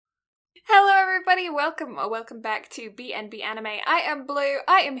everybody, welcome back to BNB Anime. I am Blue,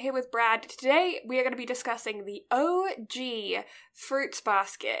 I am here with Brad. Today we are going to be discussing the OG Fruits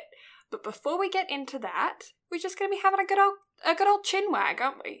Basket. But before we get into that, we're just going to be having a good old chinwag,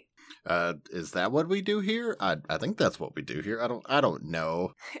 aren't we? Is that what we do here? I think that's what we do here. I don't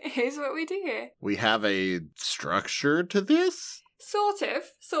know. Here's what we do here. We have a structure to this? Sort of.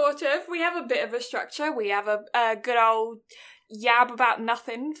 We have a bit of a structure. We have a good old yab about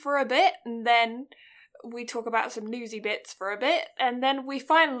nothing for a bit, and then we talk about some newsy bits for a bit, and then we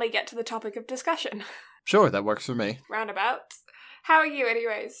finally get to the topic of discussion. Sure, that works for me. Roundabouts. How are you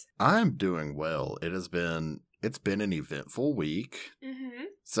anyways? I'm doing well. It's been an eventful week. Mm-hmm.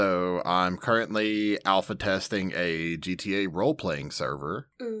 So I'm currently alpha testing a GTA role-playing server.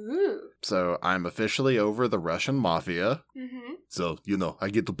 Ooh. So I'm officially over the Russian mafia. Mm-hmm. So, I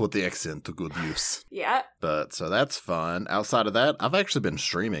get to put the accent to good use. Yeah. So that's fun. Outside of that, I've actually been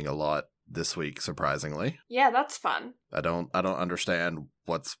streaming a lot this week, surprisingly. Yeah, that's fun. I don't understand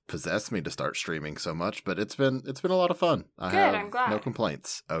what's possessed me to start streaming so much, but it's been a lot of fun. I'm glad. No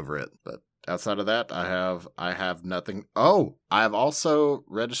complaints over it. But outside of that, I have nothing. Oh, I've also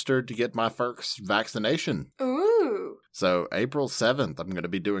registered to get my first vaccination. Ooh. So April 7th, I'm going to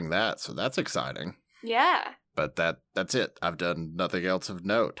be doing that. So that's exciting. Yeah. But that's it. I've done nothing else of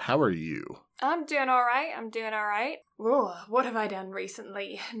note. How are you? I'm doing alright. Ooh, what have I done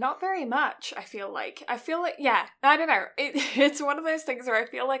recently? Not very much, I feel like. Yeah, I don't know. It's one of those things where I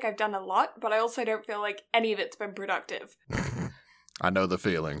feel like I've done a lot, but I also don't feel like any of it's been productive. I know the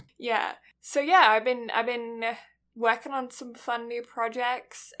feeling. Yeah. So yeah, I've been working on some fun new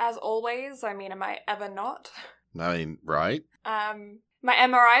projects, as always. I mean, am I ever not? I mean, right? My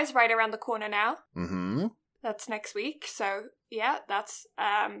MRI is right around the corner now. Mm-hmm. That's next week, so yeah, that's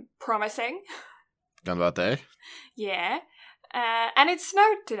promising. Gone about day? Yeah. And it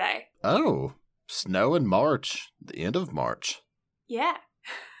snowed today. Oh, snow in March. The end of March. Yeah.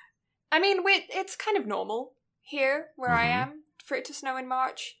 I mean, it's kind of normal here, where I am, for it to snow in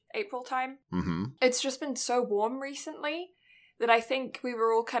March, April time. Mm-hmm. It's just been so warm recently that I think we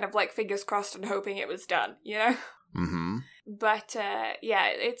were all kind of like fingers crossed and hoping it was done, you know? Mm-hmm. But, yeah,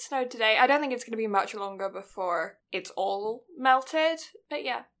 it snowed today. I don't think it's going to be much longer before it's all melted. But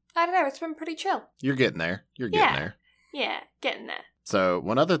yeah, I don't know, it's been pretty chill. You're getting there. Getting there. Yeah, getting there. So,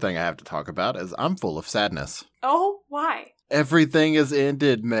 one other thing I have to talk about is I'm full of sadness. Oh, why? Everything is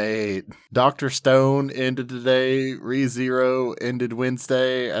ended, mate. Dr. Stone ended today. ReZero ended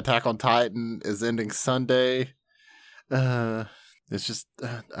Wednesday. Attack on Titan is ending Sunday. It's just,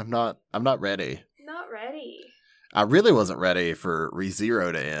 I'm not ready. Not ready. I really wasn't ready for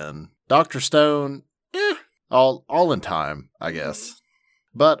ReZero to end. Dr. Stone, all in time, I guess.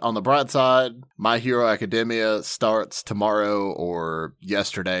 But on the bright side, My Hero Academia starts tomorrow or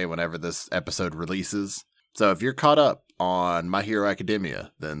yesterday, whenever this episode releases. So if you're caught up on My Hero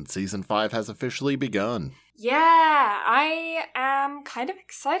Academia, then Season 5 has officially begun. Yeah, I am kind of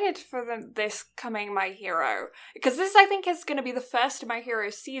excited for this coming My Hero. Because this, I think, is going to be the first My Hero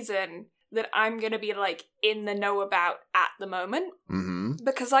season that I'm going to be, like, in the know about at the moment. Mm-hmm.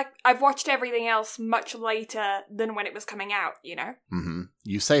 Because I've watched everything else much later than when it was coming out, you know? Mm-hmm.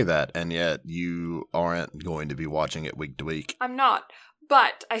 You say that, and yet you aren't going to be watching it week to week. I'm not,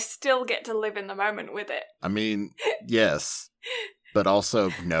 but I still get to live in the moment with it. I mean, yes, but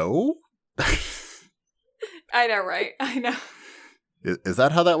also no? I know, right? I know. Is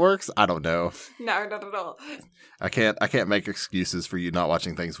that how that works? I don't know. No, not at all. I can't make excuses for you not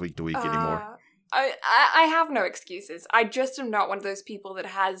watching things week to week anymore. I have no excuses. I just am not one of those people that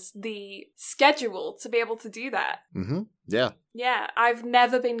has the schedule to be able to do that. Mm-hmm. Yeah. Yeah, I've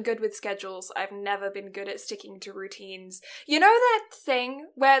never been good with schedules. I've never been good at sticking to routines. You know that thing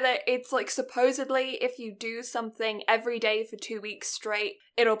where it's like supposedly if you do something every day for 2 weeks straight,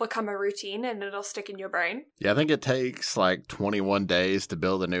 it'll become a routine and it'll stick in your brain? Yeah, I think it takes like 21 days to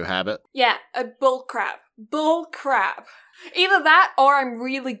build a new habit. Yeah, bull crap. Either that or I'm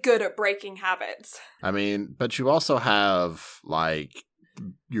really good at breaking habits. I mean, but you also have like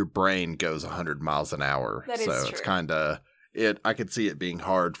your brain goes 100 miles an hour. That is true. It's kind of I could see it being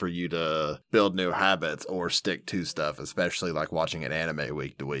hard for you to build new habits or stick to stuff, especially like watching an anime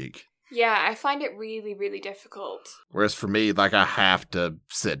week to week. Yeah, I find it really, really difficult. Whereas for me, like, I have to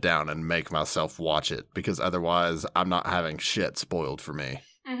sit down and make myself watch it because otherwise I'm not having shit spoiled for me.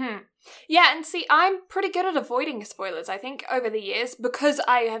 Mm-hmm. Yeah, and see, I'm pretty good at avoiding spoilers, I think, over the years, because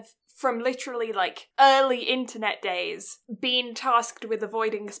I have, from literally, like, early internet days, been tasked with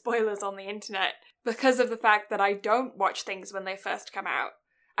avoiding spoilers on the internet because of the fact that I don't watch things when they first come out.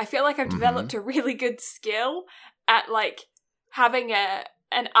 I feel like I've developed a really good skill at, like, having a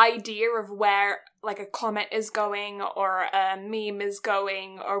an idea of where like a comment is going or a meme is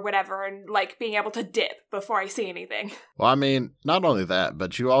going or whatever, and like being able to dip before I see anything. Well, I mean, not only that,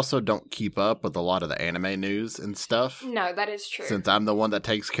 but you also don't keep up with a lot of the anime news and stuff. No, that is true. Since I'm the one that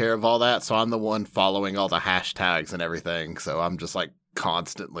takes care of all that, so I'm the one following all the hashtags and everything, so I'm just like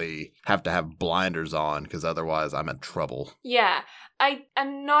constantly have to have blinders on because otherwise I'm in trouble. Yeah, I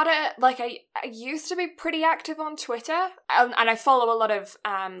am not I used to be pretty active on Twitter, and I follow a lot of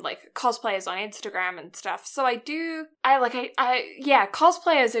like cosplayers on Instagram and stuff. So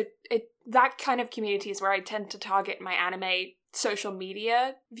cosplayers are that kind of community is where I tend to target my anime social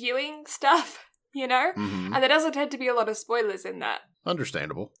media viewing stuff, you know? Mm-hmm. And there doesn't tend to be a lot of spoilers in that.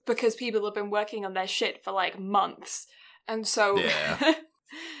 Understandable. Because people have been working on their shit for like months. And so Yeah.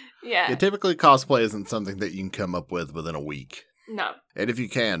 Yeah. Typically cosplay isn't something that you can come up with within a week. No. And if you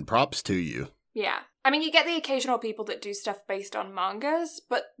can, props to you. Yeah. I mean, you get the occasional people that do stuff based on mangas,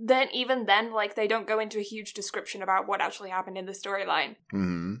 but then even then, like, they don't go into a huge description about what actually happened in the storyline.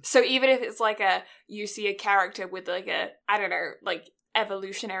 Mm-hmm. So even if it's like you see a character with like I don't know, like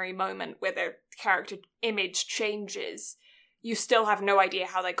evolutionary moment where their character image changes, you still have no idea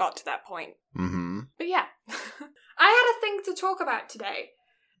how they got to that point. Mm-hmm. But yeah. I had a thing to talk about today,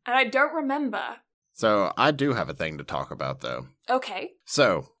 and I don't remember. So, I do have a thing to talk about, though. Okay.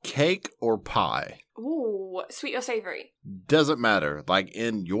 So, cake or pie? Ooh, sweet or savory? Doesn't matter. Like,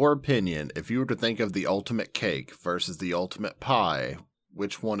 in your opinion, if you were to think of the ultimate cake versus the ultimate pie,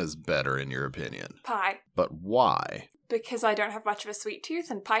 which one is better in your opinion? Pie. But why? Because I don't have much of a sweet tooth,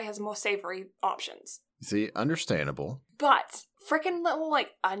 and pie has more savory options. See, understandable. But freaking little,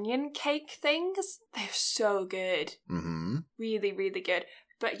 like, onion cake things, they're so good. Mm-hmm. Really, really good.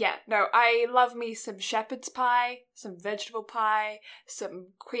 But yeah, no, I love me some shepherd's pie, some vegetable pie, some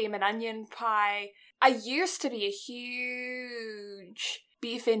cream and onion pie. I used to be a huge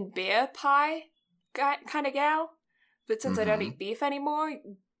beef and beer pie kind of gal, but since I don't eat beef anymore,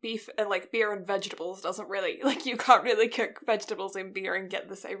 beef and like beer and vegetables doesn't really, like, you can't really cook vegetables in beer and get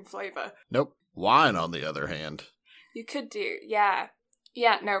the same flavor. Nope. Wine, on the other hand. You could do, yeah.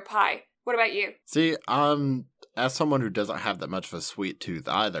 Yeah, no, pie. What about you? See, as someone who doesn't have that much of a sweet tooth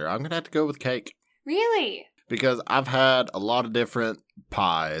either, I'm going to have to go with cake. Really? Because I've had a lot of different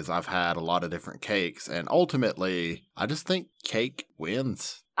pies, I've had a lot of different cakes, and ultimately, I just think cake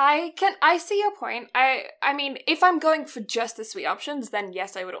wins. I see your point. I mean, if I'm going for just the sweet options, then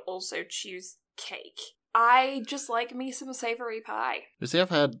yes, I would also choose cake. I just like me some savory pie. You see, I've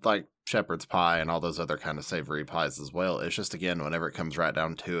had, like, shepherd's pie and all those other kind of savory pies as well. It's just, again, whenever it comes right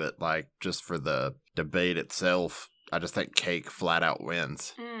down to it, like, just for the debate itself, I just think cake flat out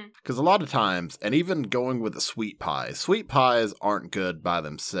wins. Because a lot of times, and even going with the sweet pies aren't good by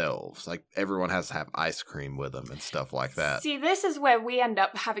themselves. Like, everyone has to have ice cream with them and stuff like that. See, this is where we end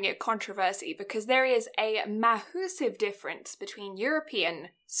up having a controversy, because there is a massive difference between European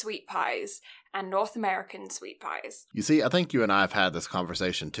sweet pies and North American sweet pies. You see, I think you and I have had this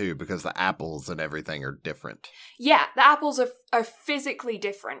conversation too, because the apples and everything are different. Yeah, the apples are physically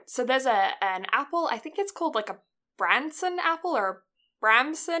different. So there's an apple, I think it's called like a Branson apple or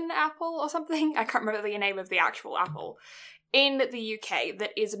Bramson apple or something. I can't remember the name of the actual apple. In the UK, that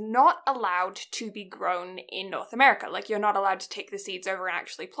is not allowed to be grown in North America. Like, you're not allowed to take the seeds over and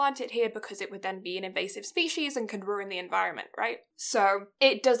actually plant it here because it would then be an invasive species and could ruin the environment, right? So,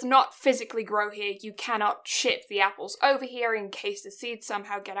 it does not physically grow here. You cannot ship the apples over here in case the seeds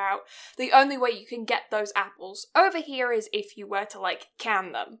somehow get out. The only way you can get those apples over here is if you were to, like,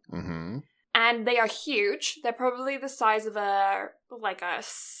 can them. Mm-hmm. And they are huge. They're probably the size of a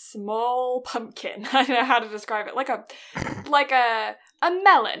small pumpkin. I don't know how to describe it. Like a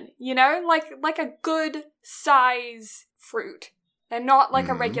melon, you know? Like a good size fruit. They're not like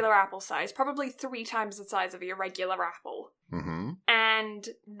a regular apple size. Probably 3 times the size of your regular apple. Mm-hmm. And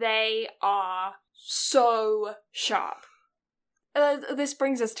they are so sharp. This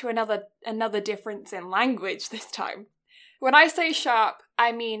brings us to another difference in language this time. When I say sharp,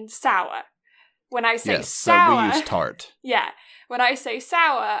 I mean sour. When I say sour... so we use tart. Yeah. When I say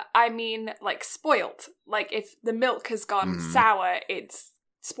sour, I mean, like, spoiled. Like, if the milk has gone sour, it's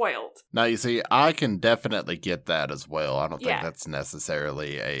spoiled. Now, you see, I can definitely get that as well. I don't think that's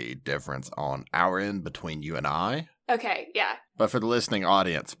necessarily a difference on our end between you and I. Okay, yeah. But for the listening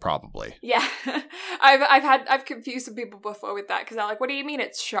audience, probably. Yeah. I've confused some people before with that, because they're like, what do you mean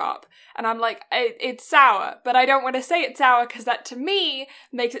it's sharp? And I'm like, it's sour, but I don't want to say it's sour, because that, to me,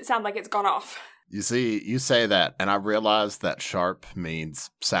 makes it sound like it's gone off. You see, you say that, and I realize that sharp means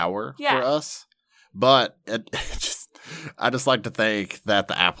sour for us, but I just like to think that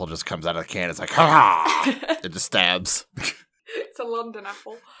the apple just comes out of the can, it's like, ha! It just stabs. It's a London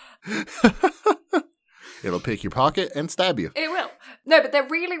apple. It'll pick your pocket and stab you. It will. No, but they're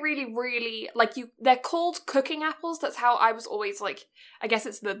really, really, really, like, they're called cooking apples. That's how I was always, like, I guess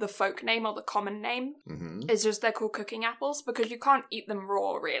it's the folk name or the common name. Mm-hmm. It's just they're called cooking apples because you can't eat them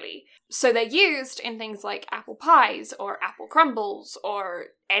raw, really. So they're used in things like apple pies or apple crumbles or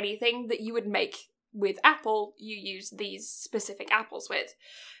anything that you would make with apple, you use these specific apples with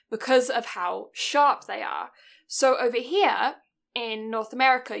because of how sharp they are. So over here, in North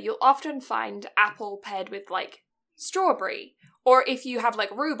America, you'll often find apple paired with, like, strawberry. Or if you have, like,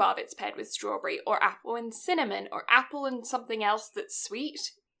 rhubarb, it's paired with strawberry. Or apple and cinnamon. Or apple and something else that's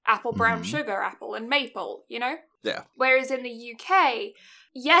sweet. Apple brown sugar, apple and maple, you know? Yeah. Whereas in the UK,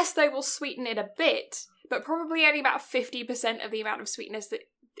 yes, they will sweeten it a bit, but probably only about 50% of the amount of sweetness that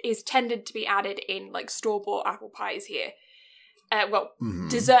is tended to be added in, like, store-bought apple pies here.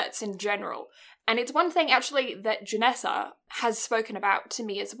 Desserts in general. And it's one thing, actually, that Janessa has spoken about to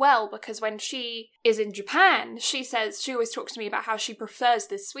me as well, because when she is in Japan, she always talks to me about how she prefers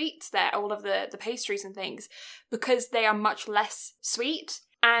the sweets there, all of the pastries and things, because they are much less sweet.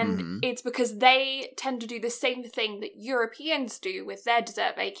 And it's because they tend to do the same thing that Europeans do with their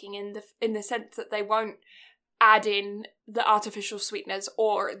dessert baking in the sense that they won't add in the artificial sweeteners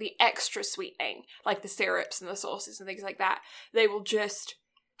or the extra sweetening, like the syrups and the sauces and things like that. They will just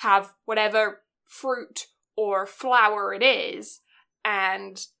have whatever fruit or flour it is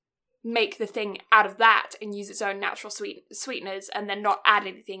and make the thing out of that and use its own natural sweeteners and then not add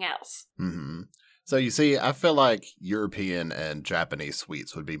anything else. Mm-hmm. So you see, I feel like European and Japanese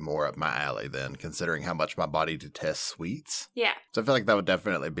sweets would be more up my alley then, considering how much my body detests sweets. Yeah. So I feel like that would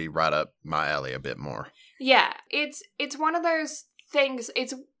definitely be right up my alley a bit more. Yeah, it's one of those things,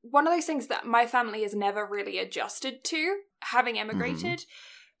 it's one of those things that my family has never really adjusted to, having emigrated.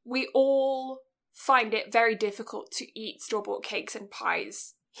 We all find it very difficult to eat store-bought cakes and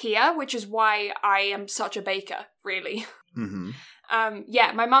pies here, which is why I am such a baker, really. Mm-hmm.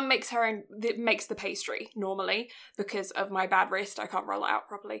 My mum makes the pastry normally because of my bad wrist. I can't roll it out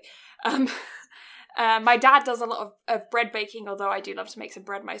properly. My dad does a lot of bread baking, although I do love to make some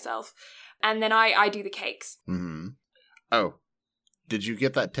bread myself. And then I do the cakes. Mm-hmm. Oh, did you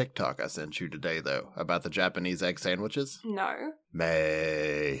get that TikTok I sent you today, though, about the Japanese egg sandwiches? No.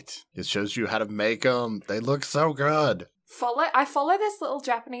 Mate, it shows you how to make them. They look so good. I follow this little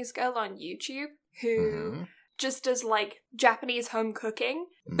Japanese girl on YouTube who just does, like, Japanese home cooking,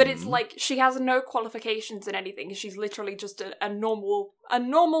 but it's like she has no qualifications in anything. She's literally just a normal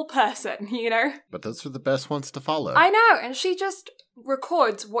person, you know? But those are the best ones to follow. I know, and she just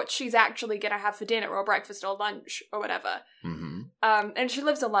records what she's actually going to have for dinner or breakfast or lunch or whatever. Mm-hmm. And she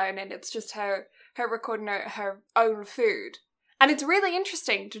lives alone, and it's just her recording her own food. And it's really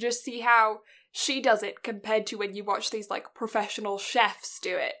interesting to just see how she does it compared to when you watch these, like, professional chefs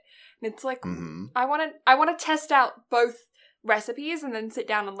do it. And it's like, I want to test out both recipes and then sit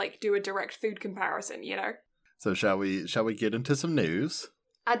down and, like, do a direct food comparison, you know? So shall we get into some news?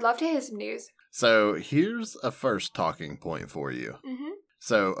 I'd love to hear some news. So here's a first talking point for you. Mm-hmm.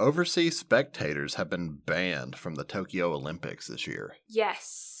 So overseas spectators have been banned from the Tokyo Olympics this year.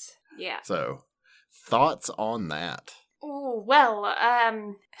 Yes. Yeah. So, thoughts on that? Oh, well,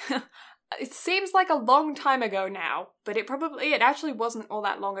 it seems like a long time ago now, but it actually wasn't all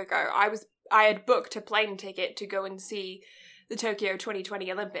that long ago. I had booked a plane ticket to go and see the Tokyo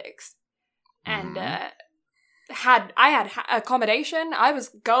 2020 Olympics. And I had accommodation. I was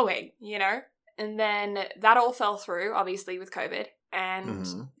going, you know? And then that all fell through, obviously, with COVID.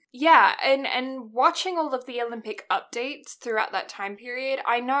 And yeah, and watching all of the Olympic updates throughout that time period,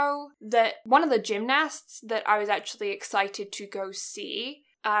 I know that one of the gymnasts that I was actually excited to go see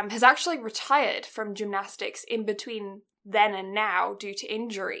has actually retired from gymnastics in between then and now due to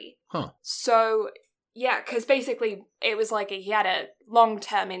injury. Huh. So, yeah, because basically it was like he had a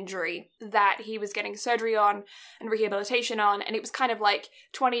long-term injury that he was getting surgery on and rehabilitation on, and it was kind of like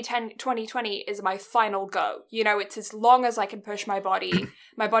 2020 is my final go. You know, it's as long as I can push my body.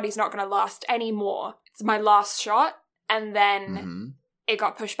 My body's not going to last anymore. It's my last shot. And then it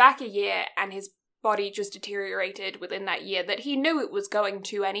got pushed back a year, and his body just deteriorated within that year that he knew it was going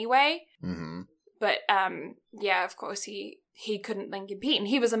to anyway. But, yeah, of course, he couldn't then compete, and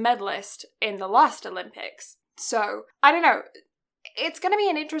he was a medalist in the last Olympics. So, I don't know. It's going to be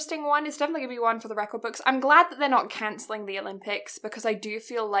an interesting one. It's definitely going to be one for the record books. I'm glad that they're not cancelling the Olympics, because I do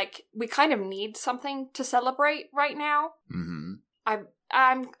feel like we kind of need something to celebrate right now.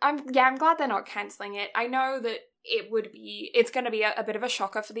 I'm glad they're not cancelling it. I know that it's going to be a bit of a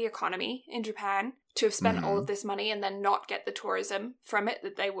shocker for the economy in Japan to have spent all of this money and then not get the tourism from it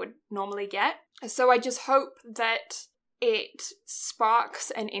that they would normally get. So I just hope that it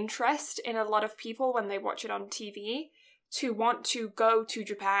sparks an interest in a lot of people when they watch it on TV to want to go to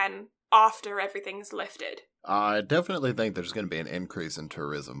Japan after everything's lifted. I definitely think there's going to be an increase in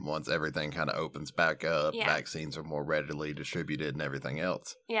tourism once everything kind of opens back up, vaccines are more readily distributed and everything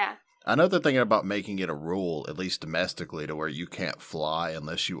else. Yeah. I know they're thinking about making it a rule, at least domestically, to where you can't fly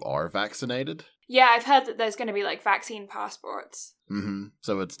unless you are vaccinated. Yeah, I've heard that there's going to be, like, vaccine passports. Mm-hmm.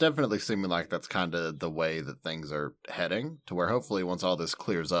 So it's definitely seeming like that's kind of the way that things are heading, to where hopefully once all this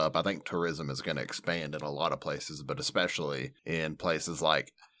clears up, I think tourism is going to expand in a lot of places, but especially in places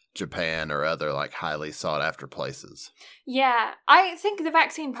like Japan or other, like, highly sought-after places. Yeah, I think the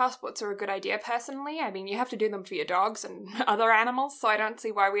vaccine passports are a good idea, personally. I mean, you have to do them for your dogs and other animals, so I don't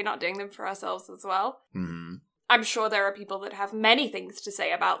see why we're not doing them for ourselves as well. Mm-hmm. I'm sure there are people that have many things to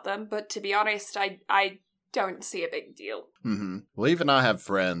say about them, but to be honest, I don't see a big deal. Mm-hmm. Well, even I have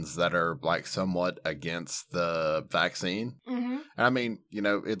friends that are, like, somewhat against the vaccine. Mm-hmm. And I mean, you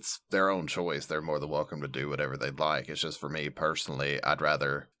know, it's their own choice. They're more than welcome to do whatever they'd like. It's just for me personally, I'd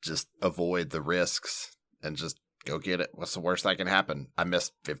rather just avoid the risks and just go get it. What's the worst that can happen? I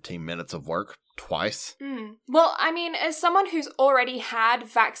missed 15 minutes of work twice. Well, I mean, as someone who's already had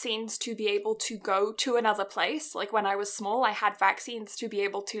vaccines to be able to go to another place, like when I was small, I had vaccines to be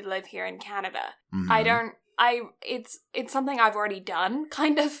able to live here in Canada. Mm-hmm. It's something I've already done,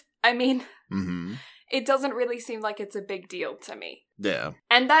 kind of. I mean, mm-hmm. It doesn't really seem like it's a big deal to me. Yeah.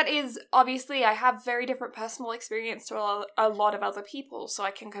 And that is, obviously, I have very different personal experience to a lot of other people, so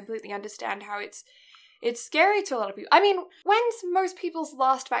I can completely understand how it's scary to a lot of people. I mean, when's most people's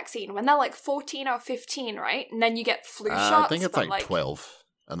last vaccine? When they're like 14 or 15, right? And then you get flu shots? I think it's like 12,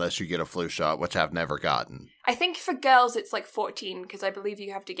 unless you get a flu shot, which I've never gotten. I think for girls it's like 14, because I believe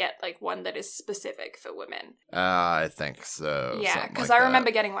you have to get like one that is specific for women. I think so. Yeah, because I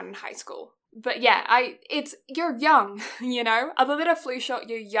remember getting one in high school. But yeah, you're young, you know? Other than a flu shot,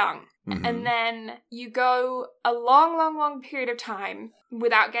 you're young. Mm-hmm. And then you go a long, long, long period of time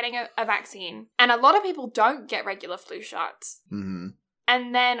without getting a vaccine. And a lot of people don't get regular flu shots. Mm-hmm.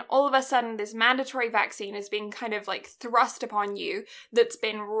 And then all of a sudden this mandatory vaccine is being kind of like thrust upon you that's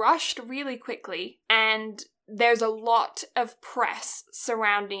been rushed really quickly, and there's a lot of press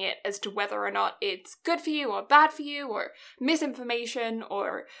surrounding it as to whether or not it's good for you or bad for you, or misinformation,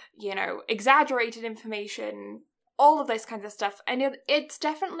 or, you know, exaggerated information, all of this kinds of stuff. And it's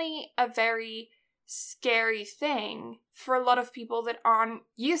definitely a very scary thing for a lot of people that aren't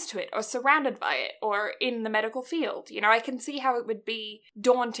used to it or surrounded by it or in the medical field. You know, I can see how it would be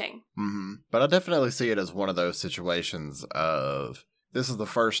daunting. Mm-hmm. But I definitely see it as one of those situations of, this is the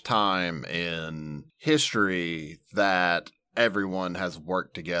first time in history that everyone has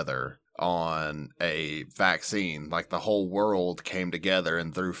worked together on a vaccine. Like, the whole world came together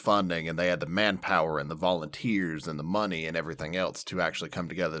and through funding, and they had the manpower and the volunteers and the money and everything else to actually come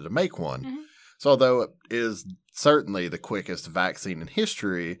together to make one. Mm-hmm. So although it is certainly the quickest vaccine in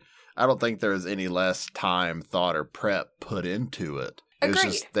history, I don't think there is any less time, thought, or prep put into it. It's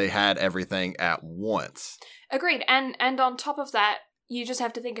Agreed. just they had everything at once. Agreed. And on top of that, you just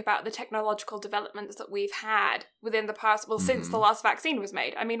have to think about the technological developments that we've had within the past, since the last vaccine was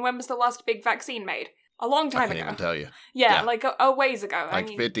made. I mean, when was the last big vaccine made? A long time ago. I can't even tell you. Yeah, like a ways ago. Like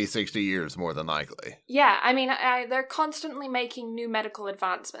 50, 60 years more than likely. Yeah, I mean, they're constantly making new medical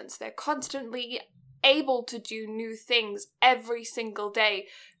advancements. They're constantly able to do new things every single day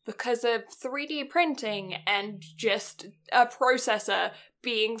because of 3D printing and just a processor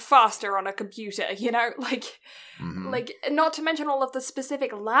being faster on a computer, you know? Like, not to mention all of the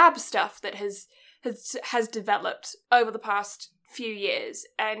specific lab stuff that has developed over the past few years.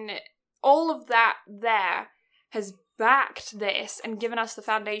 And all of that there has backed this and given us the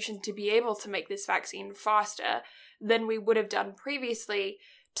foundation to be able to make this vaccine faster than we would have done previously,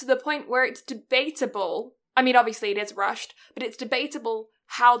 to the point where it's debatable. I mean, obviously it is rushed, but it's debatable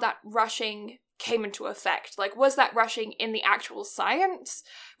how that rushing came into effect. Like, was that rushing in the actual science?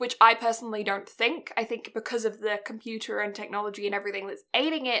 Which I personally don't think. I think because of the computer and technology and everything that's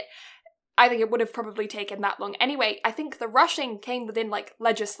aiding it, I think it would have probably taken that long. Anyway, I think the rushing came within, like,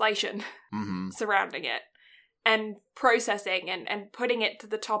 legislation surrounding it. And processing and putting it to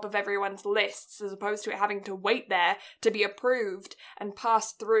the top of everyone's lists, as opposed to it having to wait there to be approved and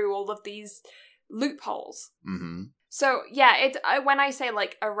pass through all of these loopholes. Mm-hmm. So, yeah, when I say,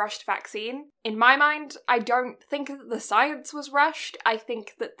 like, a rushed vaccine, in my mind, I don't think that the science was rushed. I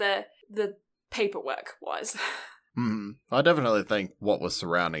think that the paperwork was. Mm-hmm. I definitely think what was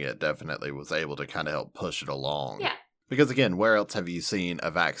surrounding it definitely was able to kind of help push it along. Yeah. Because again, where else have you seen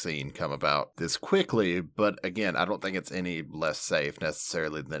a vaccine come about this quickly? But again, I don't think it's any less safe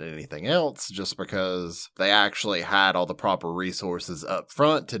necessarily than anything else, just because they actually had all the proper resources up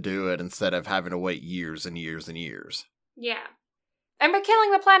front to do it instead of having to wait years and years and years. Yeah. And we're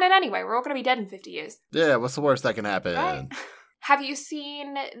killing the planet anyway. We're all going to be dead in 50 years. Yeah, what's the worst that can happen? Right? Have you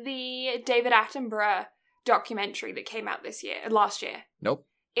seen the David Attenborough documentary that came out last year? Nope.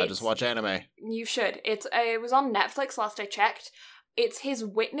 I just watch anime. You should. It was on Netflix last I checked. It's his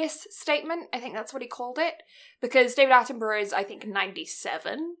witness statement. I think that's what he called it. Because David Attenborough is, I think,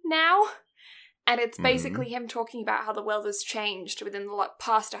 97 now. And it's basically him talking about how the world has changed within the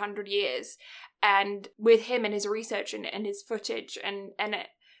past 100 years. And with him and his research and his footage and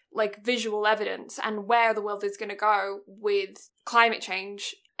visual evidence and where the world is going to go with climate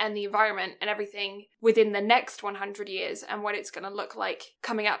change and the environment and everything within the next 100 years and what it's going to look like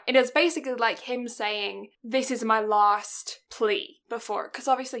coming up. It is basically like him saying, this is my last plea before, because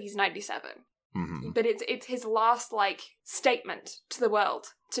obviously he's 97. Mm-hmm. But it's his last, statement to the world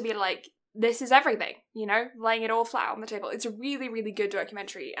to be like, this is everything, laying it all flat on the table. It's a really, really good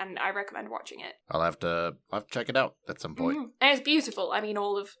documentary, and I recommend watching it. I'll have to check it out at some point. Mm-hmm. And it's beautiful. I mean,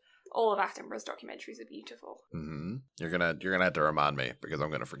 all of Attenborough's documentaries are beautiful. Mm-hmm. You're gonna have to remind me because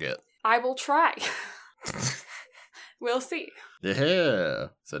I'm gonna forget. I will try. We'll see. Yeah.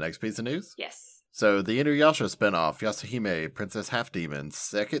 So next piece of news? Yes. So the Inuyasha spinoff, Yasuhime, Princess Half Demon's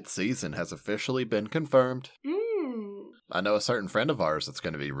second season has officially been confirmed. I know a certain friend of ours that's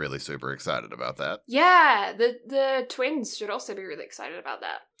going to be really super excited about that. Yeah, the twins should also be really excited about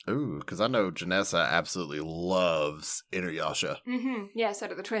that. Ooh, because I know Janessa absolutely loves Inuyasha. Mm-hmm. Yeah, so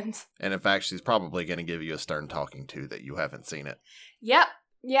do the twins. And in fact, she's probably going to give you a stern talking to that you haven't seen it. Yep.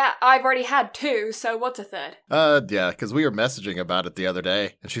 Yeah, I've already had 2, so what's a third? Yeah, because we were messaging about it the other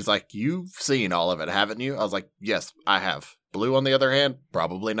day, and she's like, you've seen all of it, haven't you? I was like, yes, I have. Blue, on the other hand,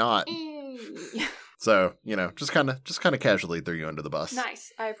 probably not. So, just kind of casually threw you under the bus.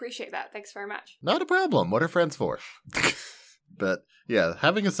 Nice. I appreciate that. Thanks very much. Not a problem. What are friends for? But, yeah,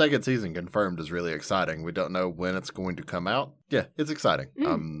 having a second season confirmed is really exciting. We don't know when it's going to come out. Yeah, it's exciting.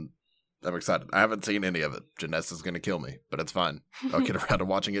 I'm excited. I haven't seen any of it. Janessa's going to kill me, but it's fine. I'll get around to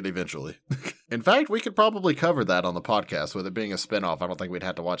watching it eventually. In fact, we could probably cover that on the podcast. With it being a spinoff, I don't think we'd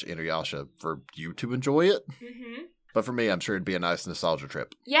have to watch Inuyasha for you to enjoy it. Mm-hmm. But for me, I'm sure it'd be a nice nostalgia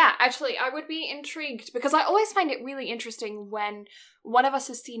trip. Yeah, actually, I would be intrigued because I always find it really interesting when one of us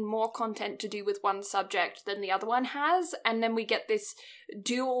has seen more content to do with one subject than the other one has, and then we get this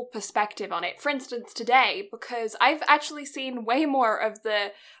dual perspective on it. For instance, today, because I've actually seen way more of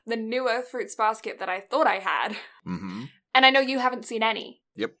the newer Fruits Basket that I thought I had. Mm-hmm. And I know you haven't seen any.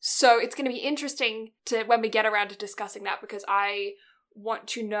 Yep. So it's going to be interesting to when we get around to discussing that, because I want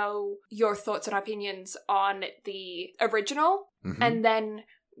to know your thoughts and opinions on the original, and then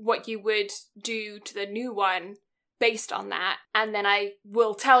what you would do to the new one based on that. And then I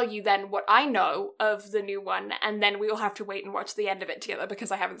will tell you then what I know of the new one, and then we will have to wait and watch the end of it together because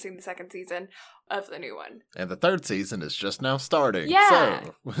I haven't seen the second season of the new one. And the third season is just now starting. Yeah.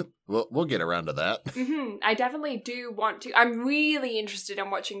 So we'll get around to that. Mm-hmm. I definitely do want to. I'm really interested in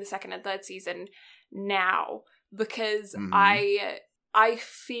watching the second and third season now because I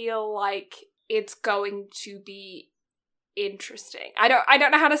feel like it's going to be interesting. I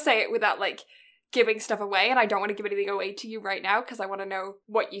don't know how to say it without giving stuff away, and I don't want to give anything away to you right now because I want to know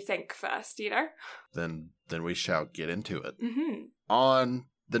what you think first, Then we shall get into it. Mm-hmm. On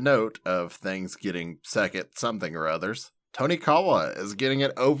the note of things getting second something or others, Tonikawa is getting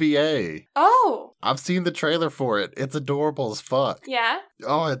an OVA. Oh! I've seen the trailer for it. It's adorable as fuck. Yeah?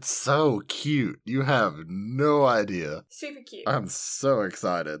 Oh, it's so cute. You have no idea. Super cute. I'm so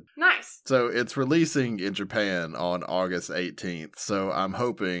excited. Nice. So it's releasing in Japan on August 18th. So I'm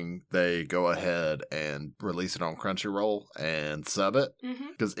hoping they go ahead and release it on Crunchyroll and sub it.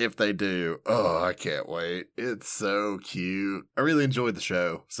 Because if they do, I can't wait. It's so cute. I really enjoyed the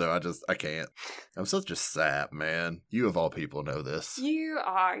show. So I can't. I'm such a sap, man. You of all people know this. You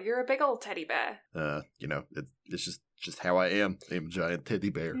are. You're a big old teddy bear. It's just how I am. I'm a giant teddy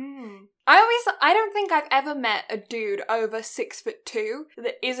bear. I don't think I've ever met a dude over 6'2"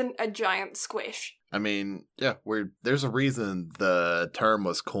 that isn't a giant squish. I mean, yeah, there's a reason the term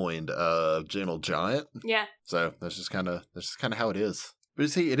was coined, gentle giant. Yeah. So that's just kind of how it is. But you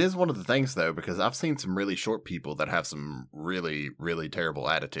see, it is one of the things, though, because I've seen some really short people that have some really, really terrible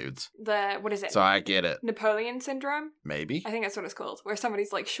attitudes. What is it? So I get it. Napoleon syndrome? Maybe. I think that's what it's called, where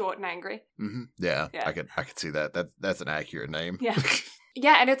somebody's short and angry. Mm-hmm. Yeah. I could see that. That's an accurate name. Yeah.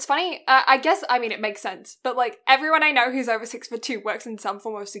 Yeah, and it's funny, I guess, I mean, it makes sense, but, like, everyone I know who's over 6'2" works in some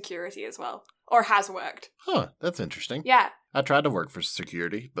form of security as well. Or has worked. Huh, that's interesting. Yeah. I tried to work for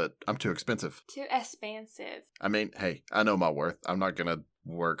security, but I'm too expensive. Too expensive. I mean, hey, I know my worth. I'm not gonna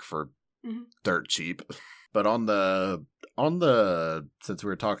work for Mhm. dirt cheap. But on the since we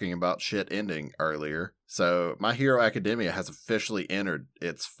were talking about shit ending earlier, so My Hero Academia has officially entered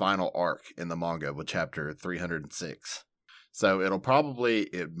its final arc in the manga with chapter 306. So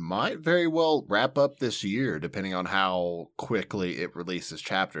it might very well wrap up this year, depending on how quickly it releases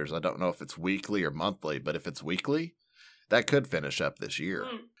chapters. I don't know if it's weekly or monthly, but if it's weekly, that could finish up this year.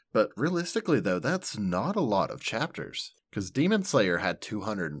 Mm. But realistically, though, that's not a lot of chapters. Because Demon Slayer had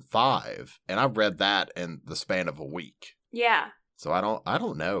 205, and I read that in the span of a week. Yeah. So I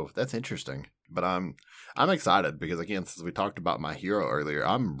don't know. That's interesting. But I'm excited because, again, since we talked about My Hero earlier,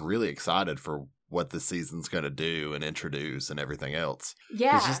 I'm really excited for what this season's going to do and introduce and everything else.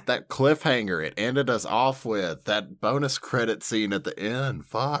 Yeah. It's just that cliffhanger it ended us off with, that bonus credit scene at the end.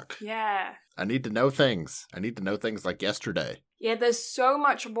 Fuck. Yeah. I need to know things. I need to know things like yesterday. Yeah, there's so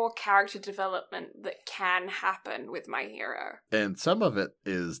much more character development that can happen with My Hero. And some of it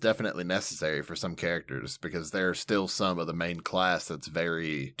is definitely necessary for some characters because there are still some of the main class that's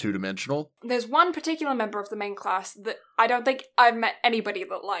very two-dimensional. There's one particular member of the main class that I don't think I've met anybody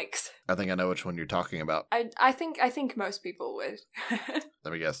that likes. I think I know which one you're talking about. I think most people would.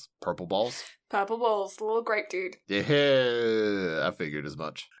 Let me guess. Purple Balls? Purple balls, the little grape dude. Yeah, I figured as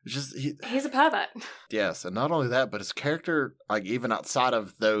much. It's just He's a pervert. Yes, and not only that, but his character, like, even outside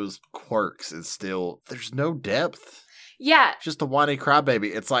of those quirks, is still, there's no depth. Yeah. It's just a whiny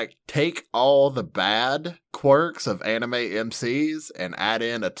crybaby. It's like, take all the bad quirks of anime MCs and add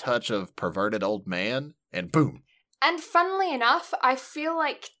in a touch of perverted old man, and boom. And funnily enough, I feel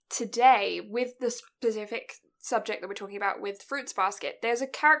like today, with the specific subject that we're talking about with Fruits Basket, there's a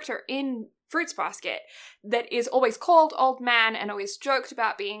character in Fruits Basket that is always called Old Man and always joked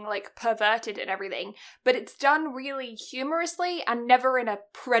about being, like, perverted and everything, but it's done really humorously and never in a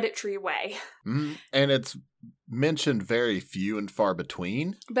predatory way. Mm-hmm. And it's mentioned very few and far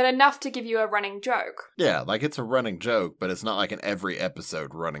between. But enough to give you a running joke. Yeah, like, it's a running joke, but it's not like an every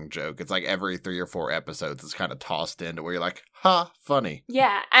episode running joke. It's like every 3 or 4 episodes it's kind of tossed into where you're like, ha, funny.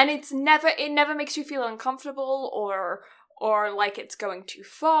 Yeah, and it never makes you feel uncomfortable or like it's going too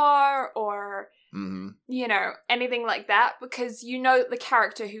far or, you know, anything like that, because you know the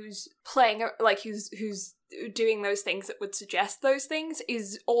character who's playing, like, who's doing those things that would suggest those things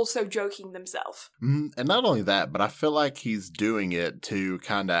is also joking themselves. And not only that, but I feel like he's doing it to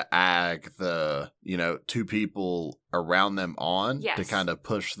kind of ag the, you know, 2 people around them on to kind of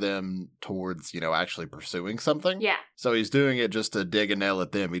push them towards, you know, actually pursuing something. Yeah. So he's doing it just to dig a nail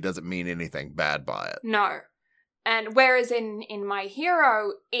at them. He doesn't mean anything bad by it. No. And whereas in My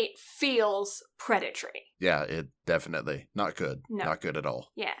Hero, it feels predatory. Yeah, it definitely not good. No. Not good at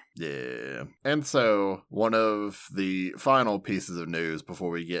all. Yeah. Yeah. And so, one of the final pieces of news before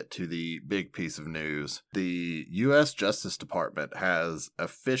we get to the big piece of news, the U.S. Justice Department has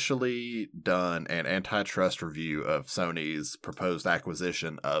officially done an antitrust review of Sony's proposed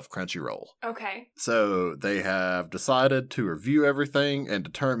acquisition of Crunchyroll. Okay. So, they have decided to review everything and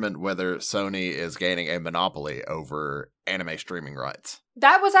determine whether Sony is gaining a monopoly over anime streaming rights.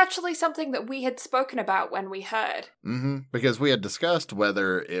 That was actually something that we had spoken about when we heard. Because we had discussed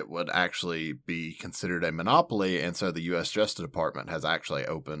whether it would actually be considered a monopoly, and so the U.S. Justice Department has actually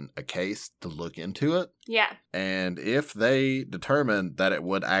opened a case to look into it. Yeah. And if they determine that it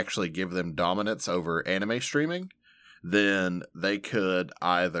would actually give them dominance over anime streaming, then they could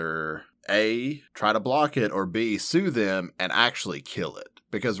either A, try to block it, or B, sue them and actually kill it.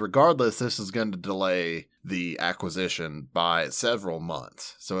 Because regardless, this is going to delay the acquisition by several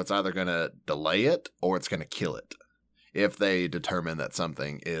months. So it's either going to delay it or it's going to kill it if they determine that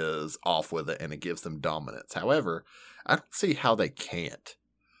something is off with it and it gives them dominance. However, I don't see how they can't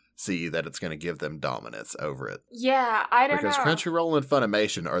see that it's going to give them dominance over it. Yeah, I don't know. Because Crunchyroll and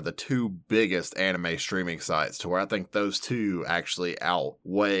Funimation are the 2 biggest anime streaming sites, to where I think those 2 actually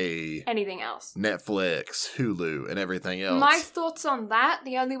outweigh anything else. Netflix, Hulu, and everything else. My thoughts on that,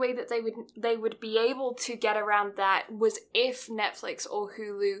 the only way that they would be able to get around that was if Netflix or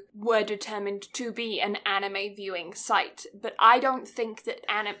Hulu were determined to be an anime viewing site. But I don't think that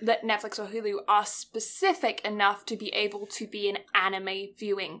that Netflix or Hulu are specific enough to be able to be an anime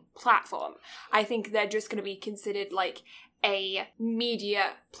viewing platform. I think they're just going to be considered like a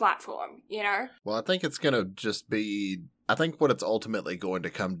media platform, you know? Well, I think it's going to just be... I think what it's ultimately going to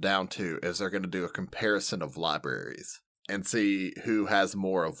come down to is they're going to do a comparison of libraries. and see who has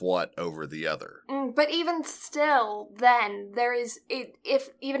more of what over the other. But even still, then, there is,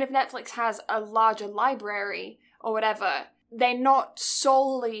 even if Netflix has a larger library or whatever, they're not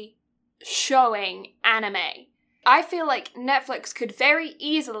solely showing anime. I feel like Netflix could very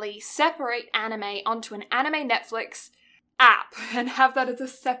easily separate anime onto an anime Netflix app and have that as a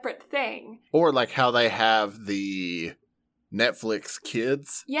separate thing. Or like how they have the Netflix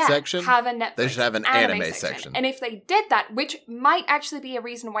Kids section. Have a Netflix they should have an anime section. And if they did that, which might actually be a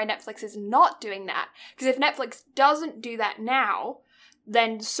reason why Netflix is not doing that, because if Netflix doesn't do that now,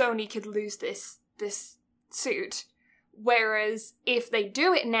 then Sony could lose this suit. Whereas if they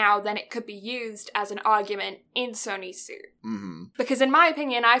do it now, then it could be used as an argument in Sony's suit. Mm-hmm. Because in my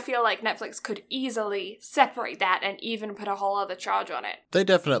opinion, I feel like Netflix could easily separate that and even put a whole other charge on it. They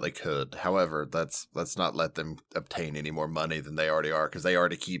definitely could. However, let's not let them obtain any more money than they already are, because they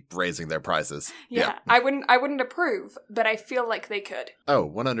already keep raising their prices. Yeah, I wouldn't approve, but I feel like they could. Oh,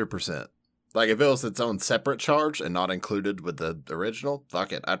 100%. Like, if it was its own separate charge and not included with the original,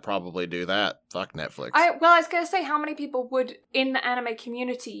 fuck it, I'd probably do that. Fuck Netflix. I was going to say, how many people would, in the anime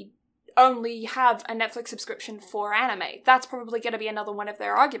community, only have a Netflix subscription for anime? That's probably going to be another one of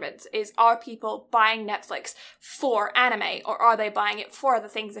their arguments, is are people buying Netflix for anime, or are they buying it for the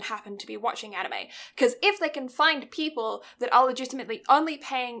things that happen to be watching anime? Because if they can find people that are legitimately only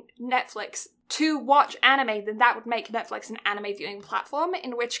paying Netflix to watch anime, then that would make Netflix an anime viewing platform,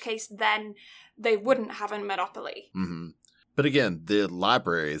 in which case then they wouldn't have a monopoly. Mm-hmm. But again, the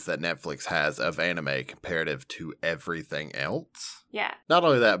libraries that Netflix has of anime comparative to everything else. Yeah. Not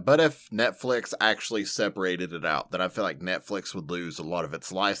only that, but if Netflix actually separated it out, then I feel like Netflix would lose a lot of its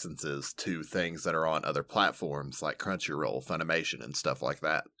licenses to things that are on other platforms like Crunchyroll, Funimation, and stuff like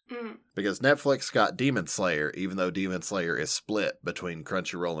that. Because Netflix got Demon Slayer, even though Demon Slayer is split between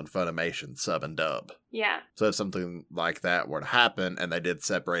Crunchyroll and Funimation, sub and dub. Yeah. So if something like that were to happen, and they did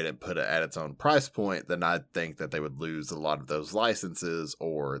separate it and put it at its own price point, then I think that they would lose a lot of those licenses,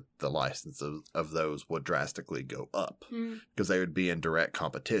 or the licenses of those would drastically go up. Because they would be in direct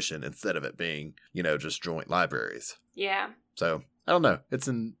competition instead of it being, just joint libraries. Yeah. So I don't know. It's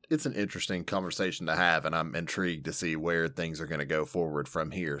an interesting conversation to have, and I'm intrigued to see where things are going to go forward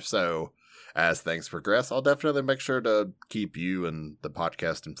from here. So as things progress, I'll definitely make sure to keep you and the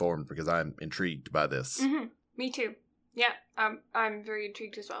podcast informed, because I'm intrigued by this. Mm-hmm. Me too. Yeah, I'm very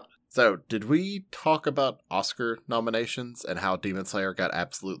intrigued as well. So did we talk about Oscar nominations and how Demon Slayer got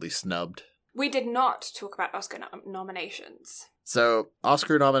absolutely snubbed? We did not talk about Oscar nominations. So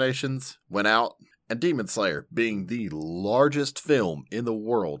Oscar nominations went out. And Demon Slayer, being the largest film in the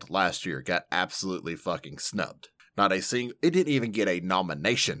world last year, got absolutely fucking snubbed. It didn't even get a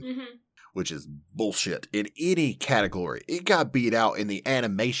nomination, which is bullshit in any category. It got beat out in the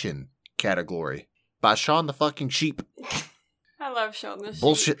animation category by Shaun the fucking Sheep. I love Shaun the Sheep.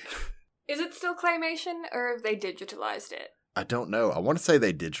 Bullshit. Is it still claymation, or have they digitalized it? I don't know. I want to say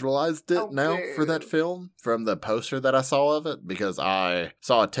they digitalized it for that film from the poster that I saw of it, because I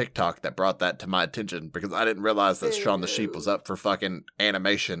saw a TikTok that brought that to my attention, because I didn't realize that Shaun the Sheep was up for fucking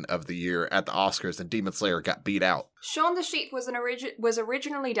animation of the year at the Oscars, and Demon Slayer got beat out. Shaun the Sheep was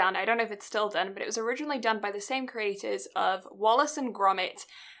originally done, I don't know if it's still done, but it was originally done by the same creators of Wallace and Gromit,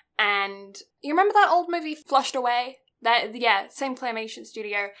 and you remember that old movie Flushed Away? Same claymation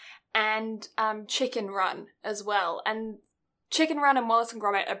studio, and Chicken Run as well, and Chicken Run and Wallace and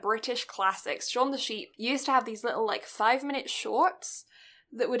Gromit are British classics. Shaun the Sheep used to have these little 5-minute shorts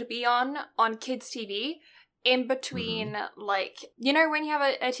that would be on kids' TV in between, when you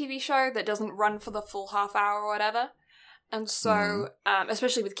have a TV show that doesn't run for the full half hour or whatever. And so,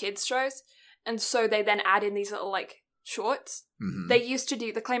 especially with kids' shows. And so they then add in these little shorts. Mm-hmm.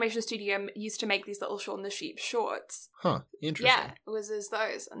 The Claymation Studio used to make these little Shaun the Sheep shorts. Huh, interesting. Yeah, it was as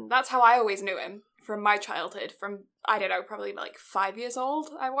those. And that's how I always knew him. From my childhood, from, I don't know, probably 5 years old,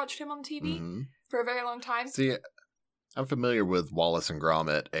 I watched him on TV for a very long time. See, I'm familiar with Wallace and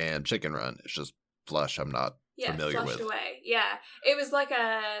Gromit and Chicken Run. It's just Flush I'm not familiar with. Flushed Away. Yeah. It was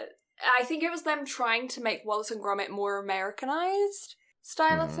I think it was them trying to make Wallace and Gromit more Americanized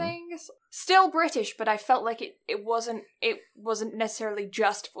style of things. Still British, but I felt like it wasn't necessarily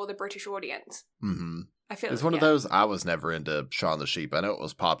just for the British audience. Mm-hmm. I feel it's one of those. I was never into Shaun the Sheep. I know it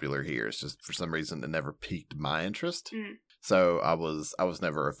was popular here. It's just for some reason it never piqued my interest. So I was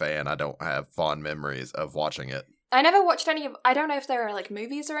never a fan. I don't have fond memories of watching it. I never watched any of. I don't know if there are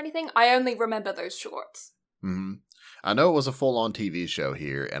movies or anything. I only remember those shorts. I know it was a full-on TV show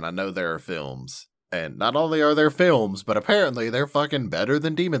here, and I know there are films. And not only are there films, but apparently they're fucking better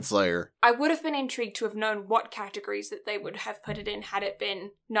than Demon Slayer. I would have been intrigued to have known what categories that they would have put it in had it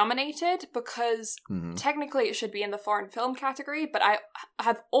been nominated, because technically it should be in the foreign film category, but I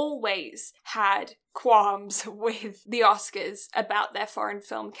have always had qualms with the Oscars about their foreign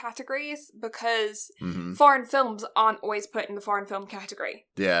film categories, because foreign films aren't always put in the foreign film category.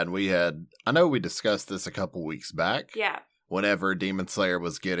 Yeah, and I know we discussed this a couple weeks back. Yeah. Whenever Demon Slayer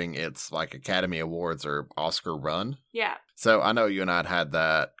was getting its, like, Academy Awards or Oscar run. Yeah. So I know you and I had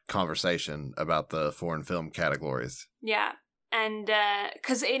that conversation about the foreign film categories. Yeah. And,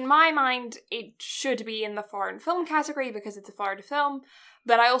 because in my mind, it should be in the foreign film category because it's a foreign film,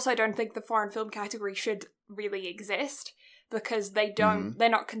 but I also don't think the foreign film category should really exist because they're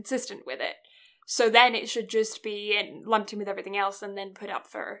not consistent with it. So then it should just be lumped in with everything else and then put up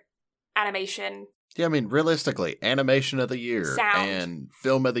for animation. Yeah, I mean, realistically, animation of the year Sound. And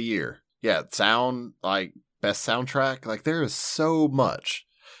film of the year. Yeah, sound, like, best soundtrack. Like, there is so much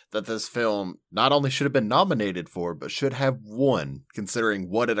that this film not only should have been nominated for, but should have won, considering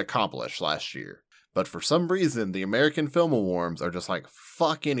what it accomplished last year. But for some reason, the American Film Awards are just like,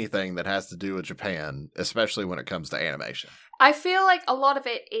 fuck anything that has to do with Japan, especially when it comes to animation. I feel like a lot of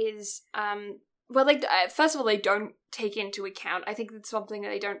it is, first of all, they don't take into account, I think it's something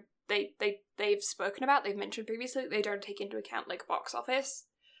that they've spoken about, they've mentioned previously, they don't take into account, like, box office,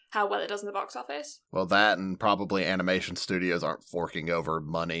 how well it does in the box office. Well, that and probably animation studios aren't forking over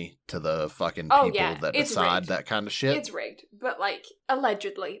money to the fucking people that decide rigged. That kind of shit. It's rigged, but, like,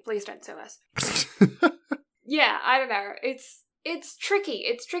 allegedly. Please don't sue us. Yeah, I don't know. It's tricky.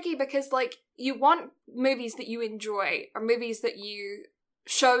 It's tricky because, like, you want movies that you enjoy, or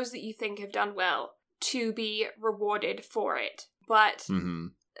shows that you think have done well, to be rewarded for it. But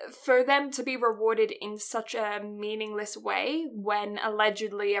for them to be rewarded in such a meaningless way when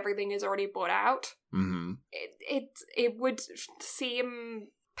allegedly everything is already bought out, it would seem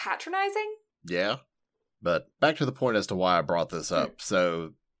patronizing. Yeah. But back to the point as to why I brought this up.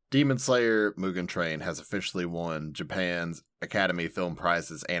 So, Demon Slayer Mugen Train has officially won Japan's Academy Film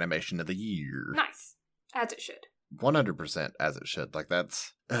Prize's Animation of the Year. Nice. As it should. 100% as it should. Like,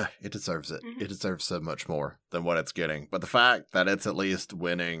 that's... it deserves it. It deserves so much more than what it's getting. But the fact that it's at least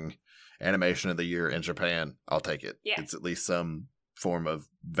winning Animation of the Year in Japan, I'll take it. Yeah. It's at least some form of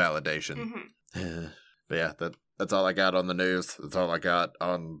validation. But yeah, that's all I got on the news. That's all I got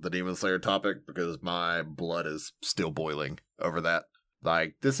on the Demon Slayer topic, because my blood is still boiling over that.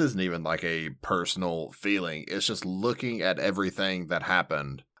 Like, this isn't even like a personal feeling. It's just looking at everything that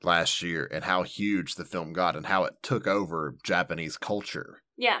happened last year and how huge the film got and how it took over Japanese culture.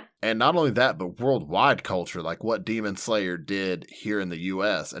 Yeah. And not only that, but worldwide culture, like what Demon Slayer did here in the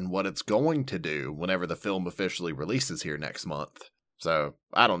US and what it's going to do whenever the film officially releases here next month. So,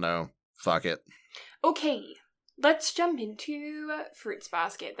 I don't know. Fuck it. Okay, let's jump into Fruits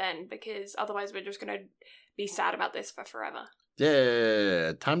Basket then, because otherwise we're just going to be sad about this for forever.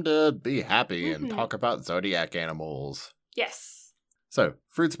 Yeah, time to be happy and talk about zodiac animals. Yes. So,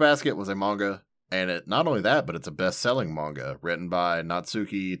 Fruits Basket was a manga, and it not only that, but it's a best-selling manga written by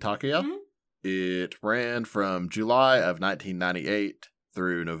Natsuki Takuya. It ran from July of 1998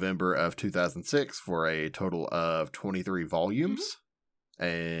 through November of 2006 for a total of 23 volumes.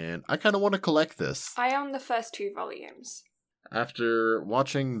 And I kind of want to collect this. I own the first 2 volumes. After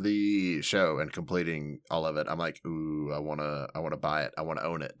watching the show and completing all of it, I'm like, ooh, I wanna buy it. I wanna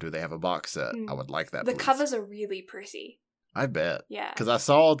own it. Do they have a box set? I would like that. The please. covers are really pretty. I bet. Yeah. Because I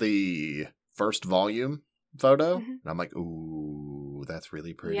saw the first volume photo, and I'm like, ooh, that's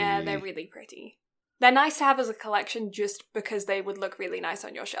really pretty. Yeah, they're really pretty. They're nice to have as a collection just because they would look really nice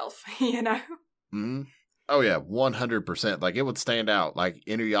on your shelf, you know? Oh yeah, 100%. Like, it would stand out. Like,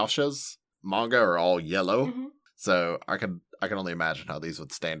 Inuyasha's manga are all yellow, so I can only imagine how these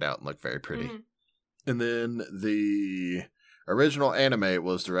would stand out and look very pretty. And then the original anime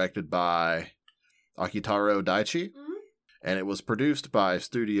was directed by Akitaro Daichi, and it was produced by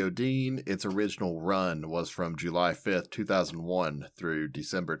Studio Dean. Its original run was from July 5th, 2001 through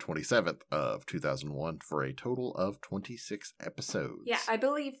December 27th of 2001 for a total of 26 episodes. Yeah, I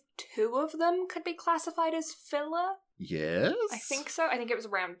believe 2 of them could be classified as filler. Yes? I think so. I think it was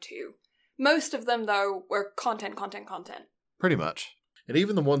around 2. Most of them, though, were content. Pretty much. And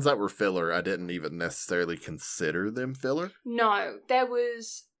even the ones that were filler, I didn't even necessarily consider them filler. No, there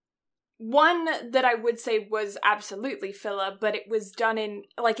was one that I would say was absolutely filler, but it was done in,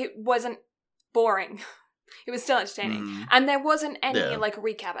 like, it wasn't boring. It was still entertaining. And there wasn't any, like,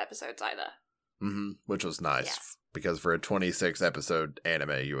 recap episodes either. Which was nice. Because for a 26 episode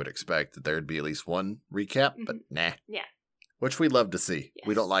anime, you would expect that there'd be at least one recap, but nah. Yeah. Which we love to see. Yes.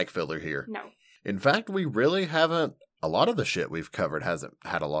 We don't like filler here. No. In fact, we really haven't. A lot of the shit we've covered hasn't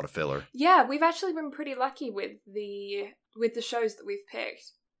had a lot of filler. Yeah, we've actually been pretty lucky with the shows that we've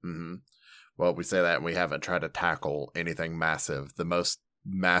picked. Mm-hmm. Well, we say that and we haven't tried to tackle anything massive. The most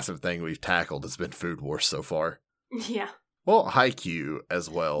massive thing we've tackled has been Food Wars so far. Yeah. Well, Haikyuu as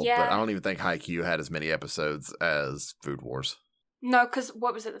well, Yeah. but I don't even think Haikyuu had as many episodes as Food Wars. No, because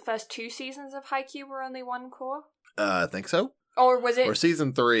what was it? The first 2 seasons of Haikyuu were only 1 core? I think so. Or was it? Or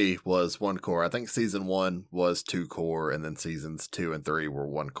season 3 was 1 core. I think season 1 was 2 core, and then seasons 2 and 3 were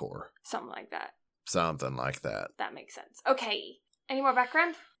 1 core. Something like that. Something like that. That makes sense. Okay. Any more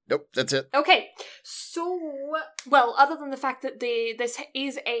background? Nope, that's it. Okay. So, well, other than the fact that this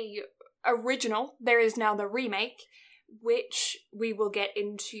is a original, there is now the remake, which we will get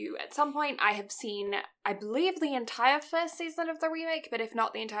into at some point. I have seen, I believe, the entire first season of the remake, but if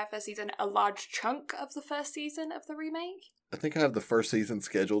not the entire first season, a large chunk of the first season of the remake. I think I have the first season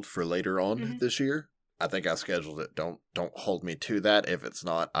scheduled for later on this year. I think I scheduled it. Don't hold me to that. If it's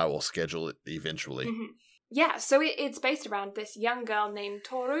not, I will schedule it eventually. Mm-hmm. Yeah, so it's based around this young girl named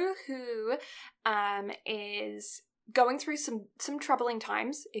Toru who is going through some troubling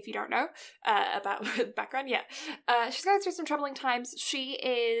times, if you don't know about the background. Yeah. She's going through some troubling times. She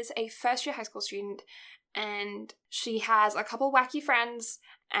is a first-year high school student, and she has a couple wacky friends,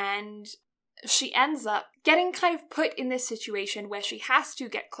 and she ends up getting kind of put in this situation where she has to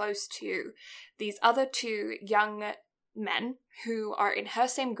get close to these other 2 young men who are in her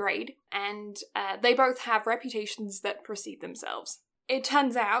same grade, and they both have reputations that precede themselves. It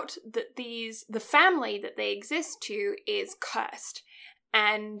turns out that the family that they exist to is cursed.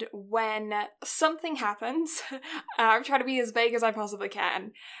 And when something happens, I'm trying to be as vague as I possibly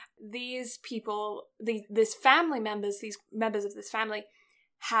can, these people, these family members, these members of this family,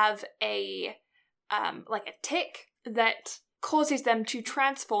 have a tick that causes them to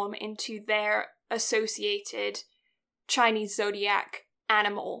transform into their associated Chinese zodiac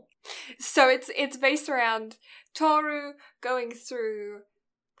animal. So it's based around Toru going through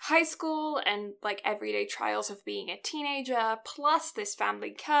high school and like everyday trials of being a teenager, plus this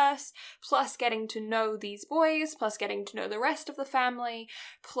family curse, plus getting to know these boys, plus getting to know the rest of the family,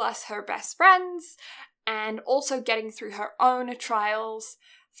 plus her best friends, and also getting through her own trials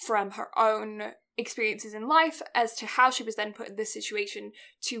from her own experiences in life as to how she was then put in this situation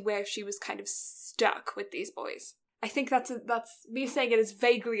to where she was kind of stuck with these boys. I think that's me saying it as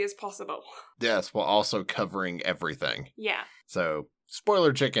vaguely as possible. Yes, while also covering everything. Yeah. So,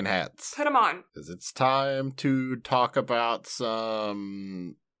 spoiler chicken hats. Put them on. Because it's time to talk about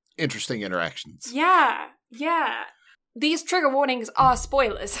some interesting interactions. Yeah. These trigger warnings are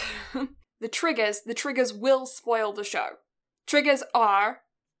spoilers. The triggers will spoil the show. Triggers are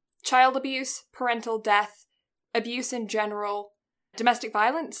child abuse, parental death, abuse in general, domestic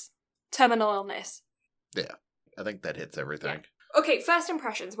violence, terminal illness. Yeah, I think that hits everything. Yeah. Okay, first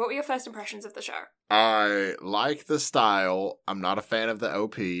impressions. What were your first impressions of the show? I like the style. I'm not a fan of the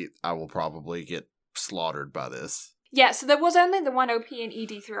OP. I will probably get slaughtered by this. Yeah, so there was only the 1 OP and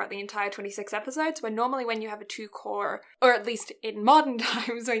ED throughout the entire 26 episodes, where normally when you have a 2-core, or at least in modern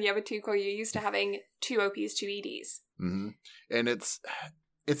times when you have a 2-core, you're used to having 2 OPs, 2 EDs. Mm-hmm. And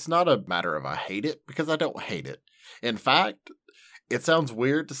it's not a matter of I hate it, because I don't hate it. In fact, it sounds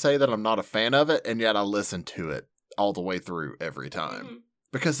weird to say that I'm not a fan of it, and yet I listen to it all the way through every time. Mm-hmm.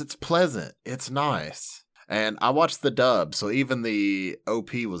 Because it's pleasant. It's nice. And I watched the dub, so even the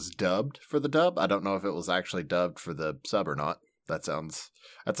OP was dubbed for the dub. I don't know if it was actually dubbed for the sub or not. That's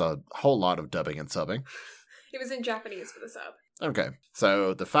a whole lot of dubbing and subbing. It was in Japanese for the sub. Okay.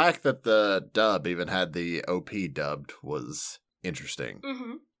 So the fact that the dub even had the OP dubbed was interesting.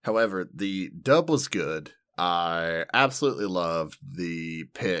 Mm-hmm. However, the dub was good. I absolutely loved the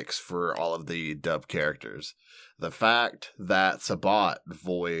picks for all of the dub characters. The fact that Sabat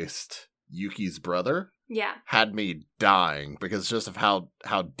voiced Yuki's brother had me dying because just of how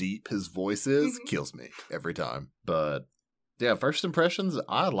deep his voice is kills me every time. But yeah, first impressions,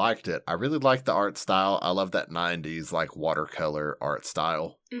 I liked it. I really liked the art style. I love that 90s like watercolor art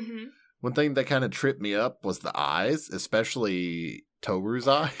style. Mm-hmm. One thing that kind of tripped me up was the eyes, especially Toru's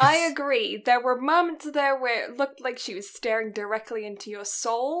eyes. I agree. There were moments there where it looked like she was staring directly into your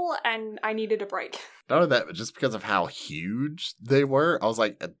soul, and I needed a break. Not only that, but just because of how huge they were, I was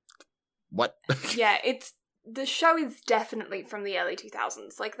like, what? Yeah, the show is definitely from the early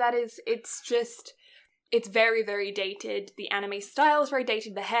 2000s. Like, it's very, very dated. The anime style is very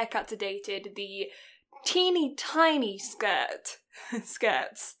dated. The haircuts are dated. The teeny tiny skirts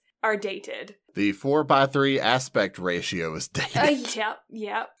are dated. The 4:3 aspect ratio is dated.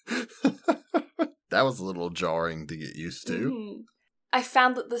 Yep. That was a little jarring to get used to. Mm-hmm. I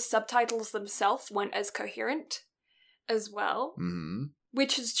found that the subtitles themselves weren't as coherent as well. Mm-hmm.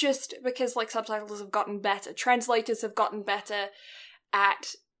 Which is just because, like, subtitles have gotten better. Translators have gotten better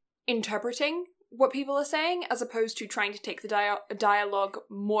at interpreting what people are saying, as opposed to trying to take the dialogue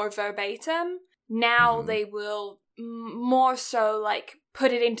more verbatim. Now they will more so, like,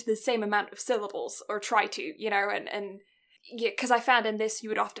 put it into the same amount of syllables, or try to, you know, and yeah, because I found in this you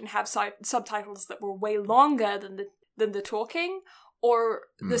would often have subtitles that were way longer than the talking, or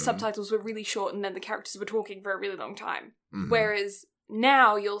the subtitles were really short and then the characters were talking for a really long time. Whereas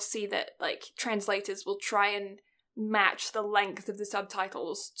now you'll see that, like, translators will try and match the length of the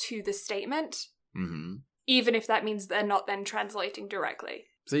subtitles to the statement, even if that means they're not then translating directly.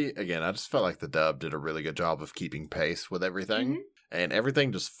 See, again, I just felt like the dub did a really good job of keeping pace with everything, and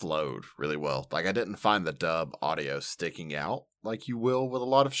everything just flowed really well. Like, I didn't find the dub audio sticking out like you will with a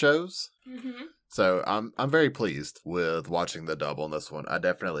lot of shows. So I'm very pleased with watching the dub on this one. I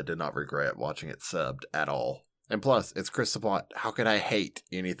definitely did not regret watching it subbed at all. And plus, it's Chris Sabat. How could I hate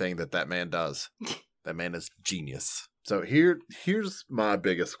anything that man does? That man is genius. So here's my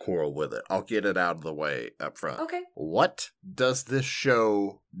biggest quarrel with it. I'll get it out of the way up front. Okay. What does this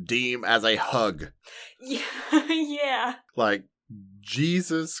show deem as a hug? Yeah. Like,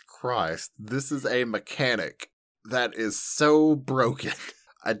 Jesus Christ, this is a mechanic that is so broken.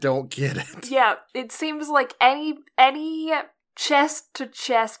 I don't get it. Yeah, it seems like any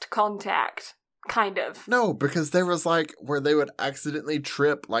chest-to-chest contact, kind of. No, because there was, like, where they would accidentally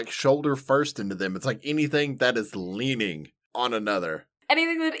trip, like, shoulder first into them. It's like anything that is leaning on another.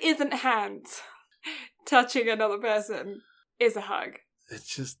 Anything that isn't hands touching another person is a hug.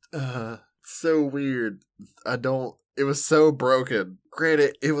 It's just, so weird. It was so broken.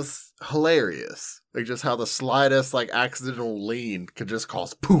 Granted, it was hilarious. Like, just how the slightest, like, accidental lean could just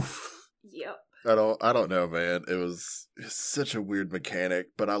cause poof. Yep. I don't know, man. It's such a weird mechanic,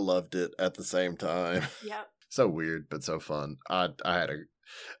 but I loved it at the same time. Yep. So weird, but so fun. I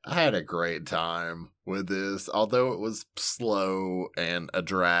had a great time with this. Although it was slow and a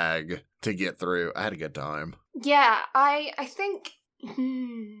drag to get through, I had a good time. Yeah, I think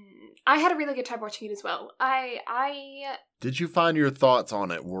I had a really good time watching it as well. Did you find your thoughts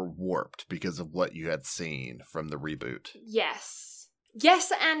on it were warped because of what you had seen from the reboot? Yes.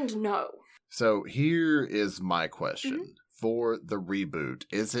 Yes and no. So here is my question. For the reboot,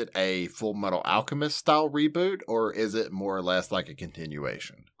 is it a Full Metal Alchemist style reboot, or is it more or less like a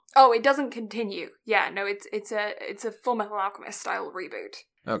continuation? Oh, it doesn't continue. Yeah, no, it's a Full Metal Alchemist style reboot.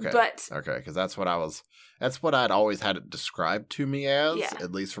 Okay. But okay, because that's what I'd always had it described to me as, yeah.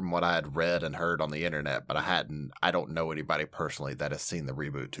 At least from what I had read and heard on the internet, but I don't know anybody personally that has seen the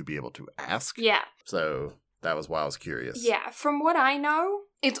reboot to be able to ask. Yeah. So that was why I was curious. Yeah, from what I know,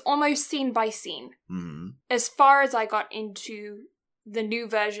 it's almost scene by scene. Mm-hmm. As far as I got into the new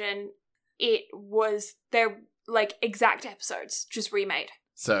version, it was their, like, exact episodes, just remade.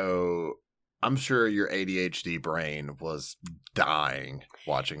 So I'm sure your ADHD brain was dying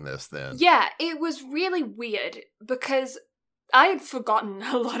watching this then. Yeah, it was really weird because I had forgotten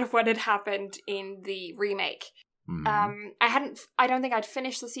a lot of what had happened in the remake. Mm-hmm. I don't think I'd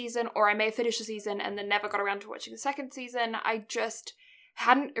finished the season, or I may have finished the season and then never got around to watching the second season. I just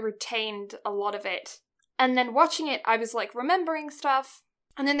hadn't retained a lot of it. And then watching it, I was, like, remembering stuff.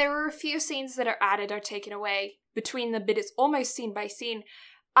 And then there were a few scenes that are added or taken away between them, but it's almost scene by scene.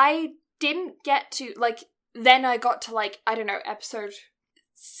 I didn't get to, like, then I got to, like, I don't know, episode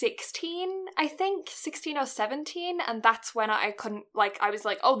 16, I think? 16 or 17, and that's when I couldn't, like, I was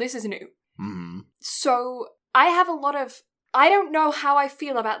like, oh, this is new. Mm-hmm. So I have a lot of, I don't know how I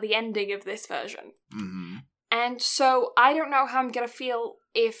feel about the ending of this version. Mm-hmm. And so I don't know how I'm gonna feel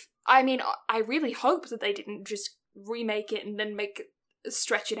if, I mean, I really hope that they didn't just remake it and then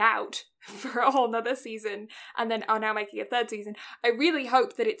stretch it out for a whole nother season and then are now making a third season. I really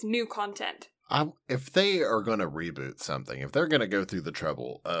hope that it's new content. If they are going to reboot something, if they're going to go through the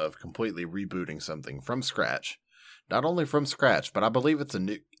trouble of completely rebooting something from scratch, not only from scratch, but I believe it's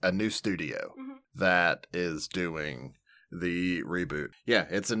a new studio that is doing the reboot. Yeah,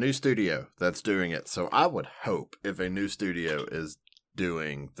 it's a new studio that's doing it. So I would hope if a new studio is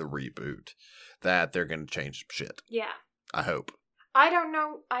doing the reboot that they're going to change shit. Yeah. I hope. I don't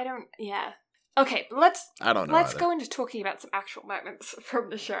know. Yeah. Okay, let's either. Go into talking about some actual moments from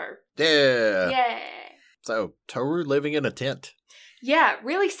the show. Yeah. Yeah. So, Toru living in a tent. Yeah,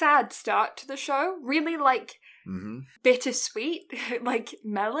 really sad start to the show. Really, like, bittersweet, like,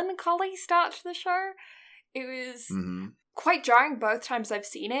 melancholy start to the show. It was quite jarring both times I've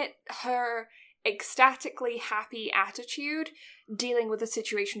seen it. Her ecstatically happy attitude dealing with a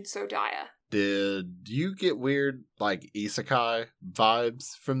situation so dire. Did you get weird, like, isekai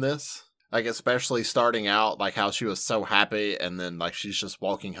vibes from this? Like, especially starting out, like, how she was so happy, and then, like, she's just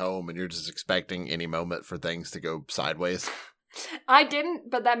walking home, and you're just expecting any moment for things to go sideways. I didn't,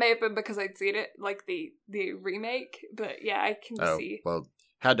 but that may have been because I'd seen it, like, the remake. But yeah, I can see. Well,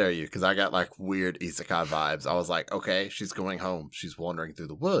 how dare you? Because I got, like, weird isekai vibes. I was like, okay, she's going home. She's wandering through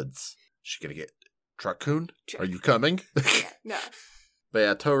the woods. She gonna get Truck-kun? Are you coming? Yeah, no. But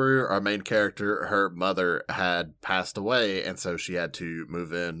yeah, Toru, our main character, her mother had passed away, and so she had to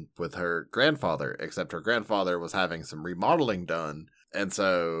move in with her grandfather, except her grandfather was having some remodeling done, and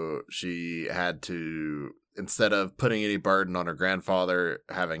so she had to, instead of putting any burden on her grandfather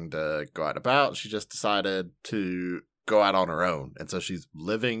having to go out about, she just decided to go out on her own, and so she's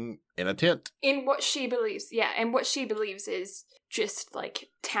living in a tent. In what she believes, and what she believes is just, like,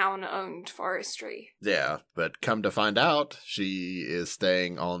 town-owned forestry. Yeah, but come to find out, she is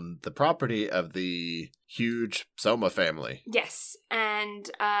staying on the property of the huge Soma family. Yes,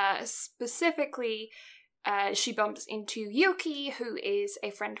 and specifically, she bumps into Yuki, who is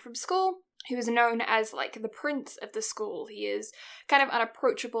a friend from school, who is known as, like, the prince of the school. He is kind of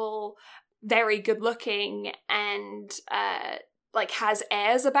unapproachable, very good-looking, and, like, has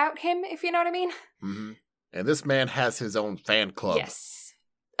airs about him, if you know what I mean. Mm-hmm. And this man has his own fan club. Yes.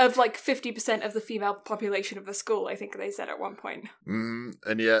 Of, like, 50% of the female population of the school, I think they said at one point.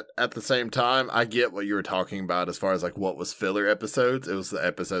 And yet, at the same time, I get what you were talking about as far as, like, what was filler episodes. It was the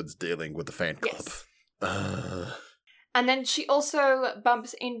episodes dealing with the fan club. Yes. And then she also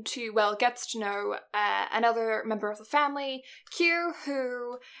bumps into, gets to know another member of the family, Q,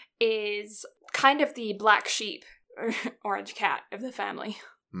 who is kind of the black sheep, orange cat of the family.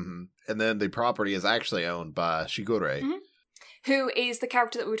 Mm-hmm. And then the property is actually owned by Shigure. Mm-hmm. Who is the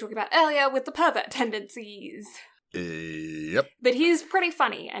character that we were talking about earlier with the pervert tendencies. Yep. But he's pretty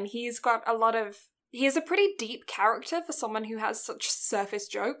funny, and he's got he has a pretty deep character for someone who has such surface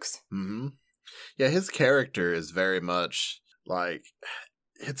jokes. Mm-hmm. Yeah, his character is very much, like,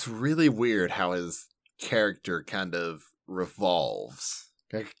 it's really weird how his character kind of revolves.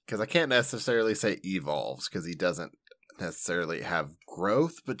 Because I can't necessarily say evolves, because he doesn't necessarily have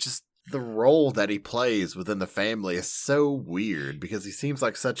growth, but just the role that he plays within the family is so weird, because he seems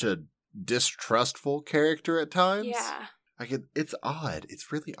like such a distrustful character at times. Yeah. Like, it's odd.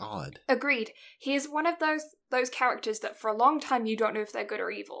 It's really odd. Agreed. He's one of those characters that for a long time you don't know if they're good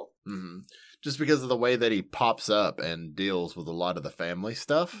or evil. Mm-hmm. Just because of the way that he pops up and deals with a lot of the family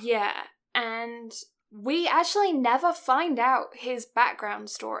stuff. Yeah, and we actually never find out his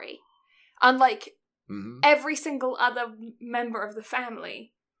background story. Unlike every single other member of the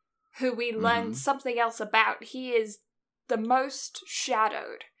family who we learn something else about, he is the most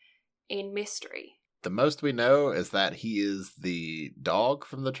shadowed in mystery. The most we know is that he is the dog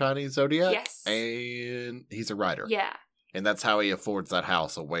from the Chinese Zodiac. Yes. And he's a writer. Yeah. And that's how he affords that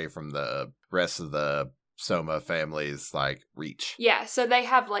house away from the rest of the Soma family's, like, reach. Yeah, so they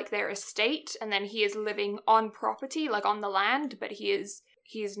have, like, their estate, and then he is living on property, like, on the land, but he is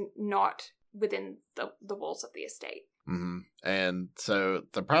not within the walls of the estate. Mm-hmm. And so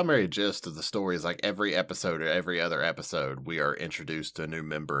the primary gist of the story is, like, every episode or every other episode, we are introduced to a new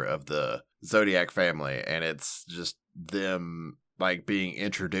member of the Zodiac family, and it's just them, like, being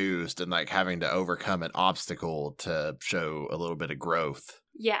introduced and, like, having to overcome an obstacle to show a little bit of growth.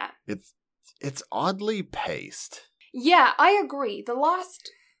 Yeah. It's oddly paced. Yeah, I agree. The last,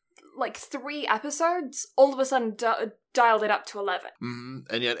 like, 3 episodes, all of a sudden dialed it up to 11.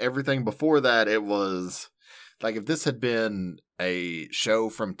 Mm-hmm. And yet everything before that, it was... Like, if this had been a show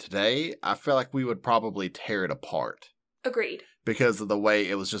from today, I feel like we would probably tear it apart. Agreed. Because of the way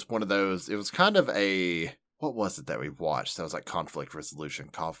it was just one of those... It was kind of a... What was it that we watched? That was like conflict resolution.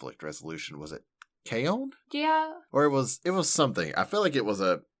 Was it K-On? Yeah. Or it was something. I feel like it was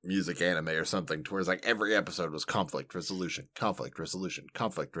a music anime or something, to where it's like every episode was conflict resolution.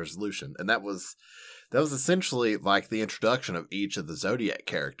 And that was essentially like the introduction of each of the Zodiac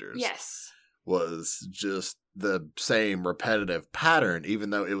characters. Yes. Was just the same repetitive pattern, even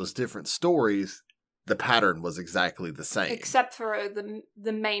though it was different stories. The pattern was exactly the same. Except for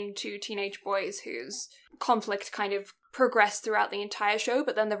the main 2 teenage boys whose conflict kind of progressed throughout the entire show,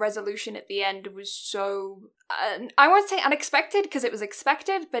 but then the resolution at the end was so... I won't say unexpected, because it was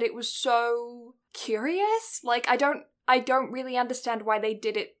expected, but it was so curious. Like, I don't really understand why they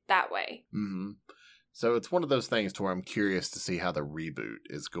did it that way. Mm-hmm. So it's one of those things to where I'm curious to see how the reboot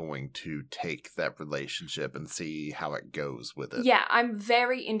is going to take that relationship and see how it goes with it. Yeah, I'm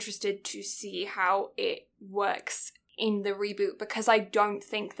very interested to see how it works in the reboot because I don't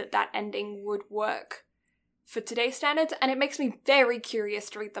think that ending would work for today's standards, and it makes me very curious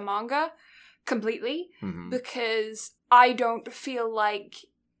to read the manga completely because I feel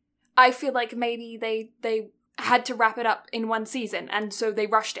like maybe they had to wrap it up in one season, and so they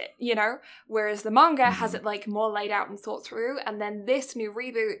rushed it, you know? Whereas the manga has it, like, more laid out and thought through, and then this new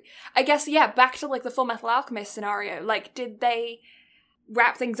reboot, I guess, yeah, back to, like, the Full Metal Alchemist scenario. Like, did they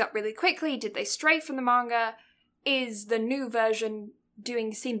wrap things up really quickly? Did they stray from the manga? Is the new version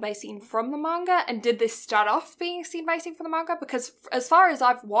doing scene by scene from the manga? And did this start off being scene by scene from the manga? Because as far as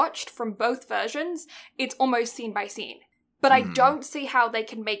I've watched from both versions, it's almost scene by scene. But I don't see how they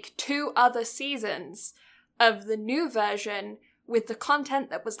can make 2 other seasons of the new version with the content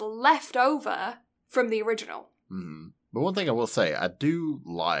that was left over from the original. But one thing I will say, I do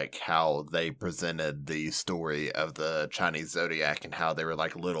like how they presented the story of the Chinese Zodiac and how they were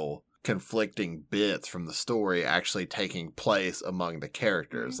like little conflicting bits from the story actually taking place among the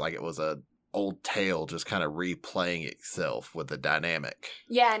characters. Like it was a old tale just kind of replaying itself with the dynamic.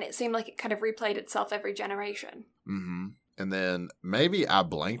 Yeah, and it seemed like it kind of replayed itself every generation. And then maybe I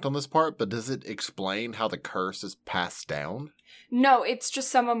blanked on this part, but does it explain how the curse is passed down? No, it's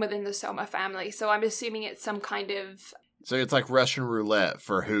just someone within the Soma family, so I'm assuming it's some kind of... So it's like Russian roulette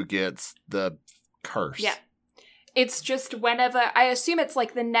for who gets the curse. Yeah. It's just whenever... I assume it's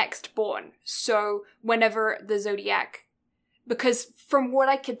like the next born, so whenever the Zodiac... Because from what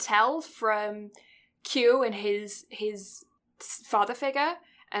I could tell from Q and his father figure...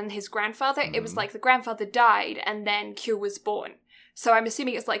 and his grandfather, it was like the grandfather died and then Q was born. So I'm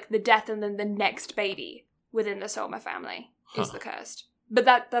assuming it's like the death and then the next baby within the Soma family is the cursed. But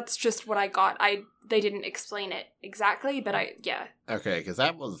that's just what I got. They didn't explain it exactly, but yeah. Okay, because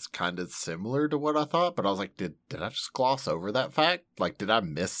that was kind of similar to what I thought, but I was like, did I just gloss over that fact? Like, did I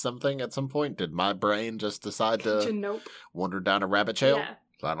miss something at some point? Did my brain just decide to wander down a rabbit trail? Yeah.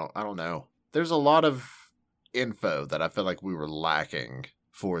 I don't know. There's a lot of info that I feel like we were lacking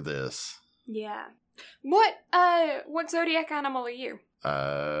for this. Yeah. What zodiac animal are you?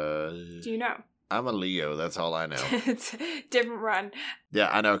 Do you know? I'm a Leo, that's all I know. It's a different run. Yeah,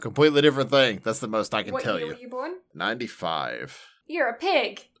 I know, completely different thing. That's the most I can tell you. What year were you born? 95. You're a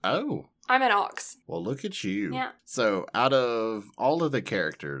pig. Oh. I'm an ox. Well, look at you. Yeah. So, out of all of the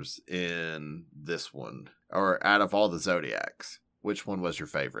characters in this one, or out of all the zodiacs, which one was your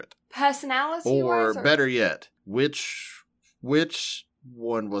favorite? Personality-wise? Or better yet, which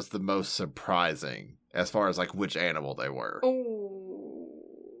one was the most surprising as far as like which animal they were?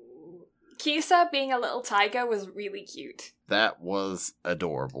 Ooh. Kisa being a little tiger was really cute. That was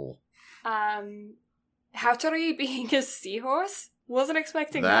adorable. Hatori being a seahorse? Wasn't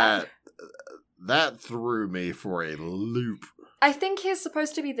expecting that. That threw me for a loop. I think he's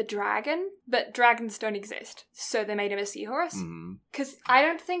supposed to be the dragon, but dragons don't exist, so they made him a seahorse. Because I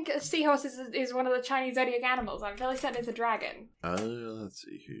don't think a seahorse is one of the Chinese zodiac animals. I'm fairly certain it's a dragon. Let's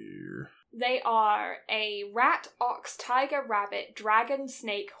see here. They are a rat, ox, tiger, rabbit, dragon,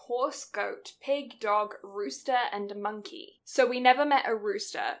 snake, horse, goat, pig, dog, rooster, and a monkey. So we never met a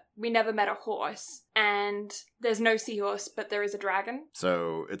rooster, we never met a horse, and there's no seahorse, but there is a dragon.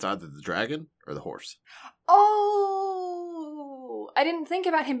 So it's either the dragon or the horse. Oh, I didn't think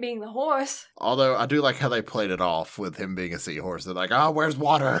about him being the horse. Although I do like how they played it off with him being a seahorse. They're like, oh, where's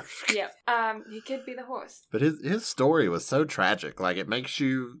water? Yep. He could be the horse. But his story was so tragic. Like, it makes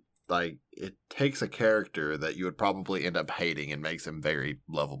you... Like, it takes a character that you would probably end up hating and makes him very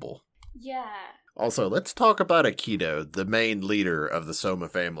lovable. Yeah. Also, let's talk about Aikido, the main leader of the Soma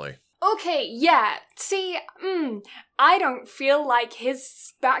family. Okay, yeah. See, I don't feel like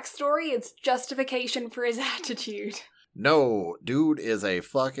his backstory is justification for his attitude. No, dude is a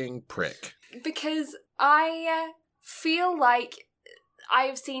fucking prick. Because I feel like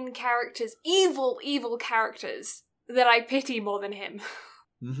I've seen characters, evil characters, that I pity more than him.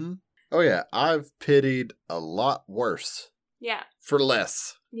 Oh yeah, I've pitied a lot worse. Yeah. For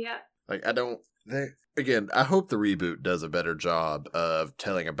less. Yeah. Like, again, I hope the reboot does a better job of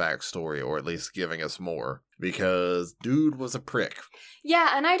telling a backstory, or at least giving us more, because dude was a prick.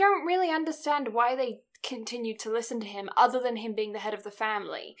 Yeah, and I don't really understand why they continued to listen to him, other than him being the head of the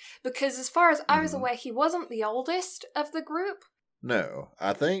family. Because as far as I was aware, he wasn't the oldest of the group. No,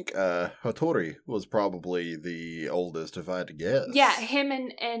 I think Hattori was probably the oldest, if I had to guess. Yeah, him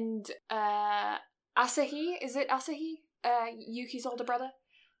and Asahi, is it Asahi? Yuki's older brother?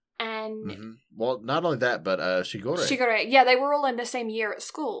 And Well, not only that, but Shigure. yeah, they were all in the same year at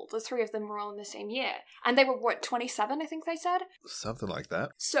school. The three of them were all in the same year. And they were, 27, I think they said? Something like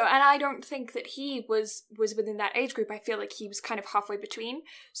that. So, and I don't think that he was within that age group. I feel like he was kind of halfway between.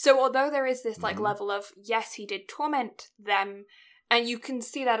 So although there is this, like, level of, yes, he did torment them, and you can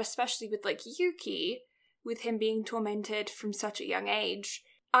see that especially with, like, Yuki, with him being tormented from such a young age,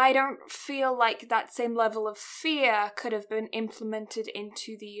 I don't feel like that same level of fear could have been implemented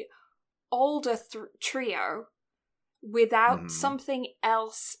into the older trio without something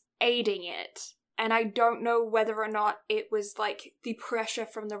else aiding it. And I don't know whether or not it was, like, the pressure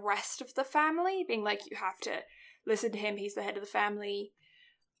from the rest of the family, being like, you have to listen to him, he's the head of the family,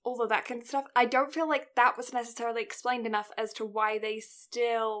 all of that kind of stuff. I don't feel like that was necessarily explained enough as to why they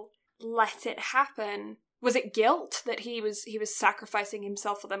still let it happen. Was it guilt that he was sacrificing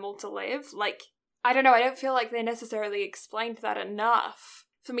himself for them all to live? Like, I don't know, I don't feel like they necessarily explained that enough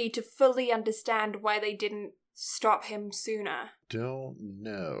for me to fully understand why they didn't stop him sooner. Don't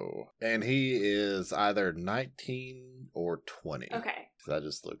know. And he is either 19 or 20. Okay. So I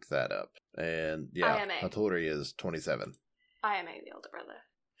just looked that up. And yeah, Hattori is 27. Ayame, the older brother.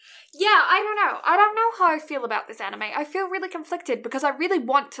 Yeah, I don't know. I don't know how I feel about this anime. I feel really conflicted because I really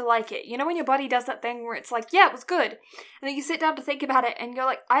want to like it. You know when your body does that thing where it's like, yeah, it was good. And then you sit down to think about it and you're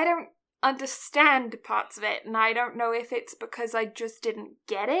like, I don't understand parts of it. And I don't know if it's because I just didn't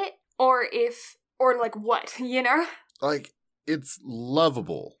get it or like what, you know? Like, it's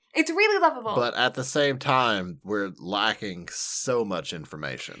lovable. It's really lovable. But at the same time, we're lacking so much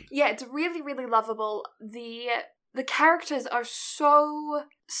information. Yeah, it's really, really lovable. The characters are so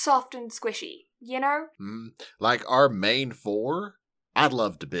soft and squishy, you know? Like our main four, I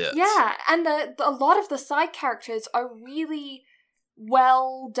loved a bit. Yeah, and a lot of the side characters are really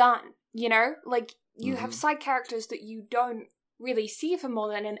well done, you know? Like, you have side characters that you don't really see for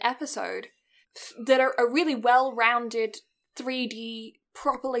more than an episode that are really well-rounded, 3D,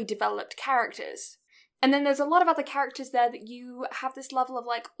 properly developed characters. And then there's a lot of other characters there that you have this level of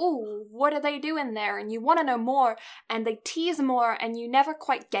like, oh, what are they doing there? And you want to know more, and they tease more, and you never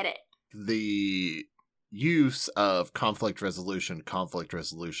quite get it. The use of conflict resolution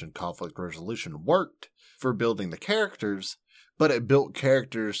worked for building the characters, but it built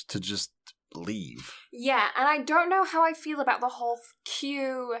characters to just leave. Yeah, and I don't know how I feel about the whole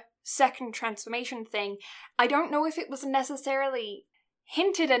Q second transformation thing. I don't know if it was necessarily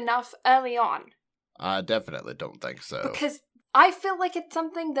hinted enough early on. I definitely don't think so. Because I feel like it's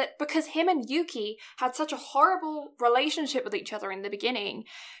something that, because him and Yuki had such a horrible relationship with each other in the beginning,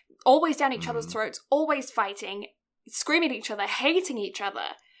 always down each other's throats, always fighting, screaming at each other, hating each other,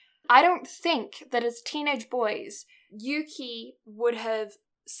 I don't think that as teenage boys, Yuki would have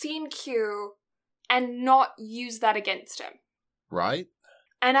seen Q and not used that against him. Right?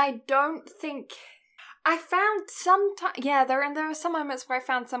 And I don't think... I found there are some moments where I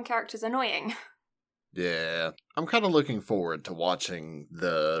found some characters annoying. Yeah, I'm kind of looking forward to watching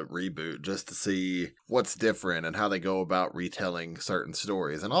the reboot just to see what's different and how they go about retelling certain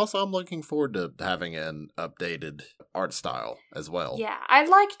stories. And also I'm looking forward to having an updated art style as well. Yeah, I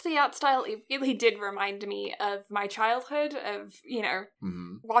liked the art style. It really did remind me of my childhood, of, you know,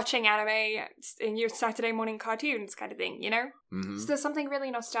 watching anime in your Saturday morning cartoons kind of thing, you know? So there's something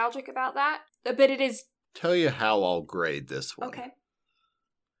really nostalgic about that. But it is... Tell you how I'll grade this one. Okay.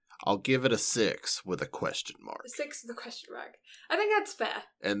 I'll give it a 6 with a question mark. 6 with a question mark. I think that's fair.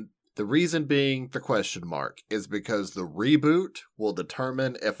 And the reason being the question mark is because the reboot will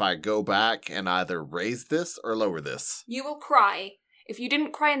determine if I go back and either raise this or lower this. You will cry. If you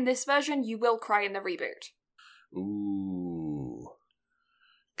didn't cry in this version, you will cry in the reboot. Ooh.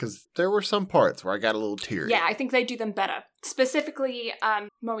 Because there were some parts where I got a little teary. Yeah, I think they do them better. Specifically,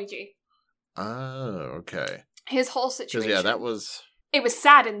 Momiji. Oh, okay. His whole situation. Because, yeah, that was... It was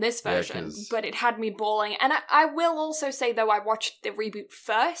sad in this version, but it had me bawling. And I will also say, though, I watched the reboot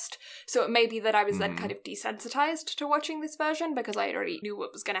first, so it may be that I was then kind of desensitized to watching this version because I already knew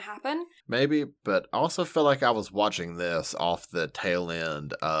what was going to happen. Maybe, but I also feel like I was watching this off the tail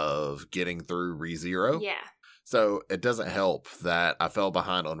end of getting through ReZero. Yeah. So it doesn't help that I fell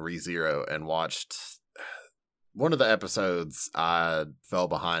behind on ReZero and watched... One of the episodes I fell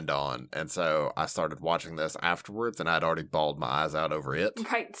behind on, and so I started watching this afterwards, and I'd already bawled my eyes out over it.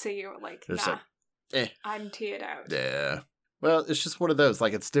 Right, so you were like, I'm teared out. Yeah. Well, it's just one of those,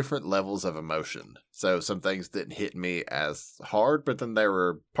 like, it's different levels of emotion. So some things didn't hit me as hard, but then there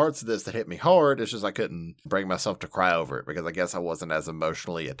were parts of this that hit me hard. It's just I couldn't bring myself to cry over it, because I guess I wasn't as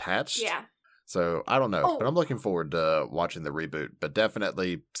emotionally attached. Yeah. So, I don't know, but I'm looking forward to watching the reboot, but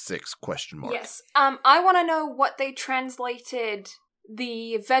definitely 6 question marks. Yes. I want to know what they translated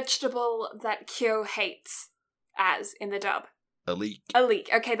the vegetable that Kyo hates as in the dub? A leek. A leek.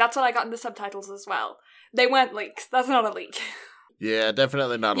 Okay, that's what I got in the subtitles as well. They weren't leeks. That's not a leek. Yeah,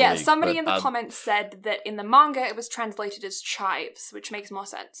 definitely not a leek. Yeah, somebody in the comments said that in the manga it was translated as chives, which makes more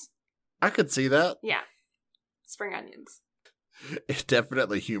sense. I could see that. Yeah. Spring onions. It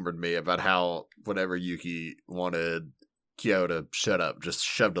definitely humored me about how whenever Yuki wanted Kyo to shut up, just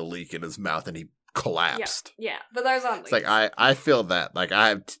shoved a leek in his mouth and he collapsed. Yeah, but those aren't leeks. It's like I feel that. Like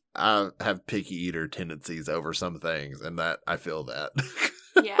I have picky eater tendencies over some things, and that I feel that.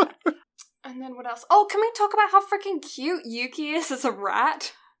 Yeah. And then what else? Oh, can we talk about how freaking cute Yuki is as a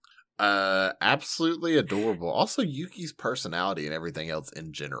rat? Absolutely adorable. Also, Yuki's personality and everything else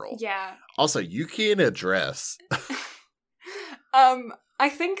in general. Yeah. Also, Yuki in a dress. I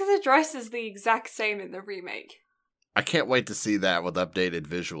think the dress is the exact same in the remake. I can't wait to see that with updated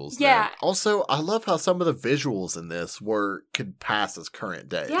visuals. Yeah. Then. Also, I love how some of the visuals in this could pass as current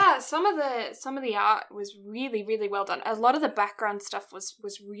day. Yeah, some of the art was really, really well done. A lot of the background stuff was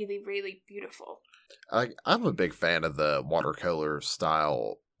really, really beautiful. I'm a big fan of the watercolor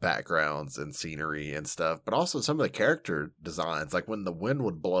style backgrounds and scenery and stuff, but also some of the character designs, like when the wind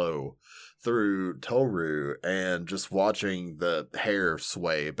would blow through Toru and just watching the hair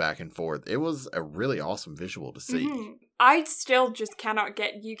sway back and forth. It was a really awesome visual to see. Mm-hmm. I still just cannot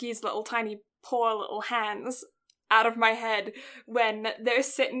get Yuki's little tiny poor little hands out of my head when they're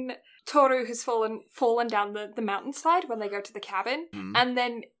sitting. Toru has fallen down the mountainside when they go to the cabin, and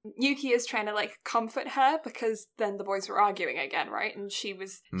then Yuki is trying to like comfort her because then the boys were arguing again, right? And she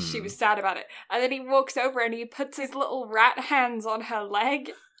was sad about it. And then he walks over and he puts his little rat hands on her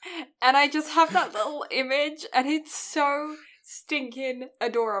leg, and I just have that little image, and it's so stinking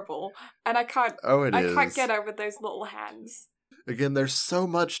adorable. And I can't get over those little hands. Again, there's so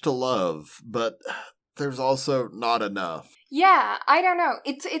much to love, but there's also not enough. Yeah, I don't know.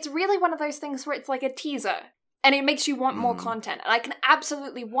 It's really one of those things where it's like a teaser, and it makes you want more content. And I can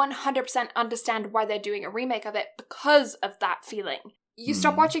absolutely 100% understand why they're doing a remake of it because of that feeling. You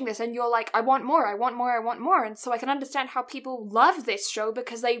stop watching this and you're like, I want more, I want more, I want more. And so I can understand how people love this show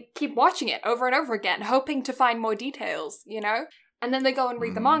because they keep watching it over and over again, hoping to find more details, you know? And then they go and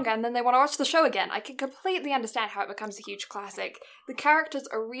read the manga, and then they want to watch the show again. I can completely understand how it becomes a huge classic. The characters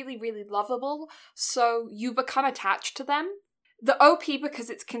are really, really lovable, so you become attached to them. The OP,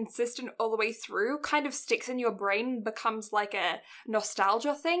 because it's consistent all the way through, kind of sticks in your brain, becomes like a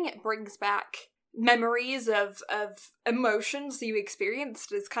nostalgia thing. It brings back memories of emotions you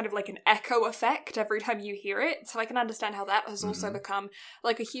experienced. It's kind of like an echo effect every time you hear it. So I can understand how that has also become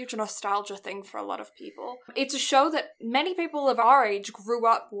like a huge nostalgia thing for a lot of people. It's a show that many people of our age grew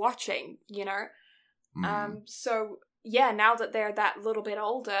up watching, you know? So yeah, now that they're that little bit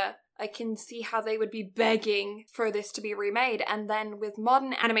older, I can see how they would be begging for this to be remade. And then with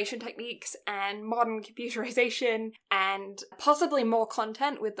modern animation techniques and modern computerization and possibly more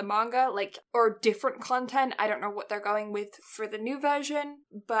content with the manga, or different content. I don't know what they're going with for the new version.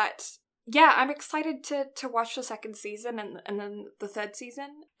 But yeah, I'm excited to watch the second season and then the third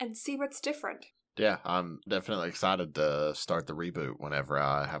season and see what's different. Yeah, I'm definitely excited to start the reboot whenever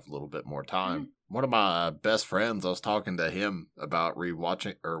I have a little bit more time. One of my best friends, I was talking to him about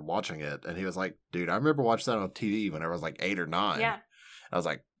watching it, and he was like, dude, I remember watching that on TV when I was like 8 or 9. Yeah. I was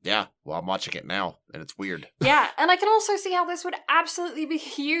like, yeah, well, I'm watching it now, and it's weird. Yeah, and I can also see how this would absolutely be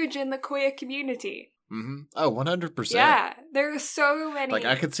huge in the queer community. Oh, 100%. Yeah, there are so many. Like,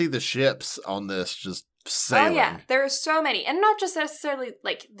 I could see the ships on this just sailing. Oh yeah, there are so many. And not just necessarily,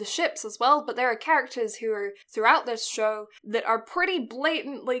 the ships as well, but there are characters who are throughout this show that are pretty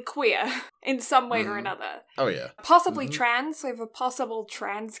blatantly queer in some way or another. Oh yeah. Possibly trans, we have a possible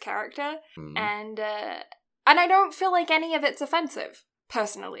trans character. And I don't feel like any of it's offensive,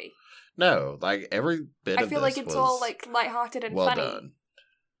 personally. No, every bit of this I feel like it's all, lighthearted and funny. Well done.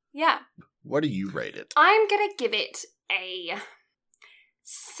 Yeah. What do you rate it? I'm gonna give it a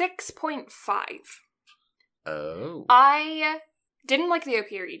 6.5. Oh. I didn't like the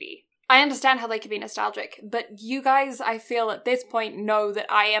OP-ED. I understand how they could be nostalgic, but you guys, I feel at this point, know that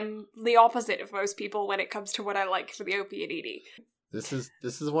I am the opposite of most people when it comes to what I like for the OP-ED. This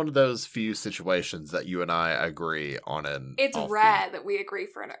is one of those few situations that you and I agree on an It's rare that we agree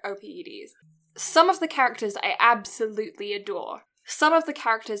for an OP-EDs. Some of the characters I absolutely adore. Some of the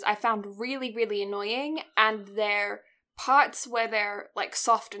characters I found really, really annoying, and their parts where they're,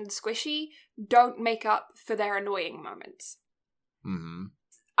 soft and squishy don't make up for their annoying moments.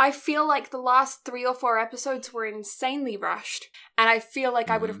 I feel like the last 3 or 4 episodes were insanely rushed, and I feel like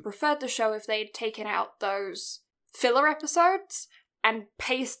I would have preferred the show if they'd taken out those filler episodes and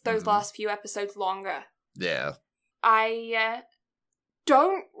paced those last few episodes longer. Yeah. I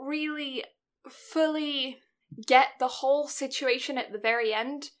don't really fully get the whole situation at the very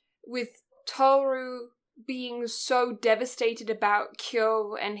end with Toru being so devastated about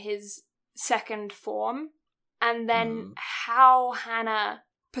Kyo and his second form, and then how Hana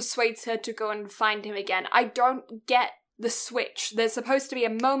persuades her to go and find him again. I don't get the switch. There's supposed to be a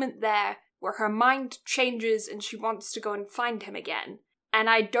moment there where her mind changes and she wants to go and find him again. And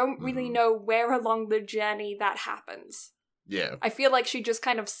I don't really know where along the journey that happens. Yeah. I feel like she just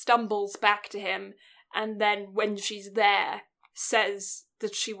kind of stumbles back to him, and then when she's there, says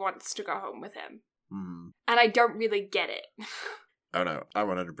that she wants to go home with him. And I don't really get it. Oh no, I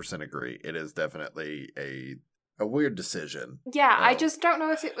 100% agree. It is definitely a weird decision. Yeah, I just don't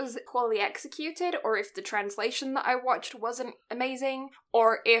know if it was poorly executed, or if the translation that I watched wasn't amazing,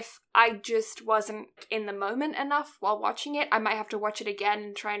 or if I just wasn't in the moment enough while watching it. I might have to watch it again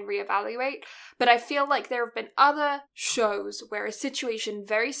and try and reevaluate. But I feel like there have been other shows where a situation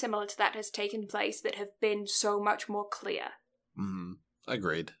very similar to that has taken place that have been so much more clear.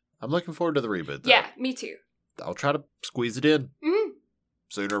 Agreed. I'm looking forward to the reboot, though. Yeah, me too. I'll try to squeeze it in.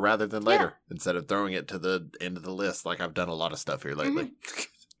 Sooner rather than later, instead of throwing it to the end of the list like I've done a lot of stuff here lately.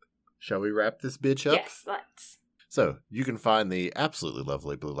 Shall we wrap this bitch up? Yes, let's. So, you can find the absolutely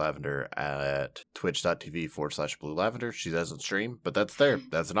lovely Blue Lavender at twitch.tv/Blue Lavender. She doesn't stream, but that's there.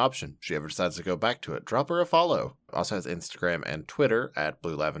 That's an option. If she ever decides to go back to it, drop her a follow. Also has Instagram and Twitter at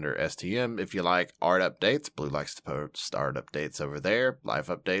Blue Lavender STM. If you like art updates, Blue likes to post art updates over there. Live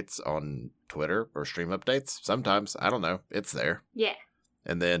updates on Twitter or stream updates. Sometimes. I don't know. It's there. Yeah.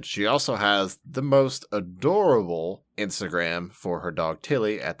 And then she also has the most adorable Instagram for her dog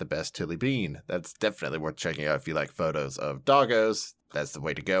Tilly at the best Tilly Bean. That's definitely worth checking out if you like photos of doggos. That's the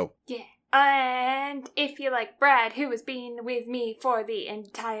way to go. Yeah. And if you like Brad, who has been with me for the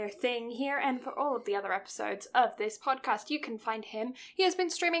entire thing here and for all of the other episodes of this podcast, you can find him. He has been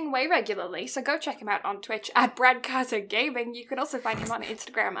streaming way regularly, so go check him out on Twitch at Brad Carter Gaming. You can also find him on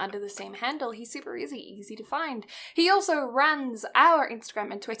Instagram under the same handle. He's super easy to find. He also runs our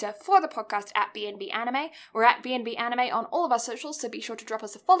Instagram and Twitter for the podcast at BNB Anime. We're at BNB Anime on all of our socials, so be sure to drop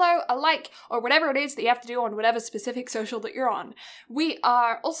us a follow, a like, or whatever it is that you have to do on whatever specific social that you're on. We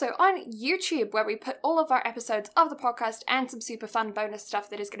are also on YouTube, where we put all of our episodes of the podcast and some super fun bonus stuff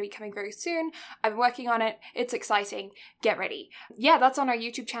that is going to be coming very soon. I've been working on it. It's exciting. Get ready. Yeah, that's on our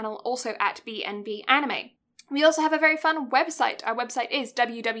YouTube channel, also at BNB Anime. We also have a very fun website. Our website is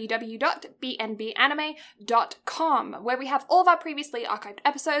www.bnbanime.com, where we have all of our previously archived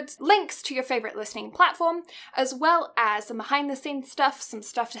episodes, links to your favorite listening platform, as well as some behind-the-scenes stuff, some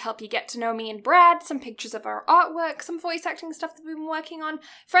stuff to help you get to know me and Brad, some pictures of our artwork, some voice acting stuff that we've been working on,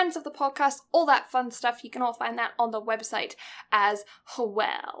 friends of the podcast, all that fun stuff. You can all find that on the website as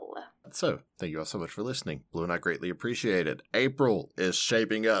well. So, thank you all so much for listening. Blue and I greatly appreciate it. April is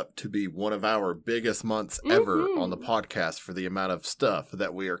shaping up to be one of our biggest months ever on the podcast for the amount of stuff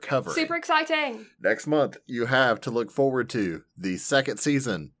that we are covering. Super exciting! Next month, you have to look forward to the second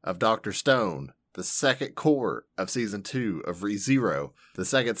season of Dr. Stone, the second core of Season 2 of ReZero, the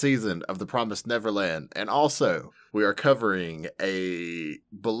second season of The Promised Neverland, and also we are covering a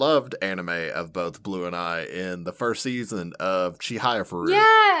beloved anime of both Blue and I in the first season of Chihaya Furu.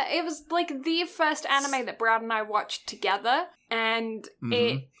 Yeah, it was like the first anime that Brad and I watched together, and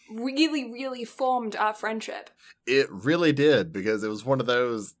it really formed our friendship. It really did, because it was one of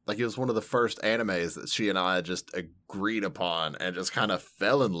those, like, it was one of the first animes that she and I just agreed upon and just kind of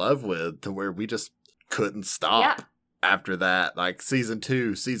fell in love with, to where we just couldn't stop after that. Like, Season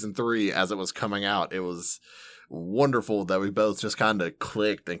 2, Season 3, as it was coming out, it was wonderful that we both just kind of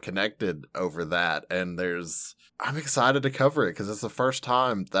clicked and connected over that. And I'm excited to cover it, because it's the first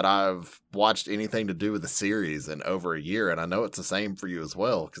time that I've watched anything to do with the series in over a year, and I know it's the same for you as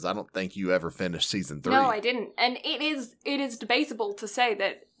well, because I don't think you ever finished Season 3. No, I didn't. And it is debatable to say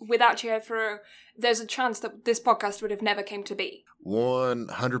that without Chihaya, there's a chance that this podcast would have never came to be.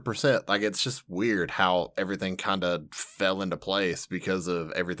 100%. Like, it's just weird how everything kind of fell into place because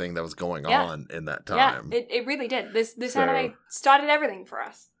of everything that was going on in that time. Yeah, it really did. This anime started everything for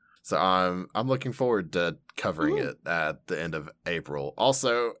us. So I'm looking forward to covering it at the end of April.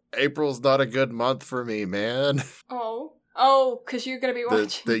 Also, April's not a good month for me, man. Oh, because you're going to be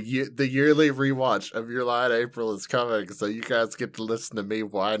watching. The yearly rewatch of Your Lie in April is coming, so you guys get to listen to me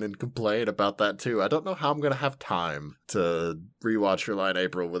whine and complain about that too. I don't know how I'm going to have time to rewatch Your Lie in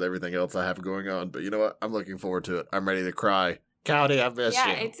April with everything else I have going on, but you know what? I'm looking forward to it. I'm ready to cry. Cowdy, I miss you.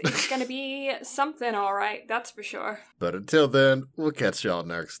 Yeah, it's going to be something, all right. That's for sure. But until then, we'll catch y'all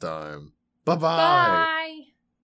next time. Bye-bye. Bye.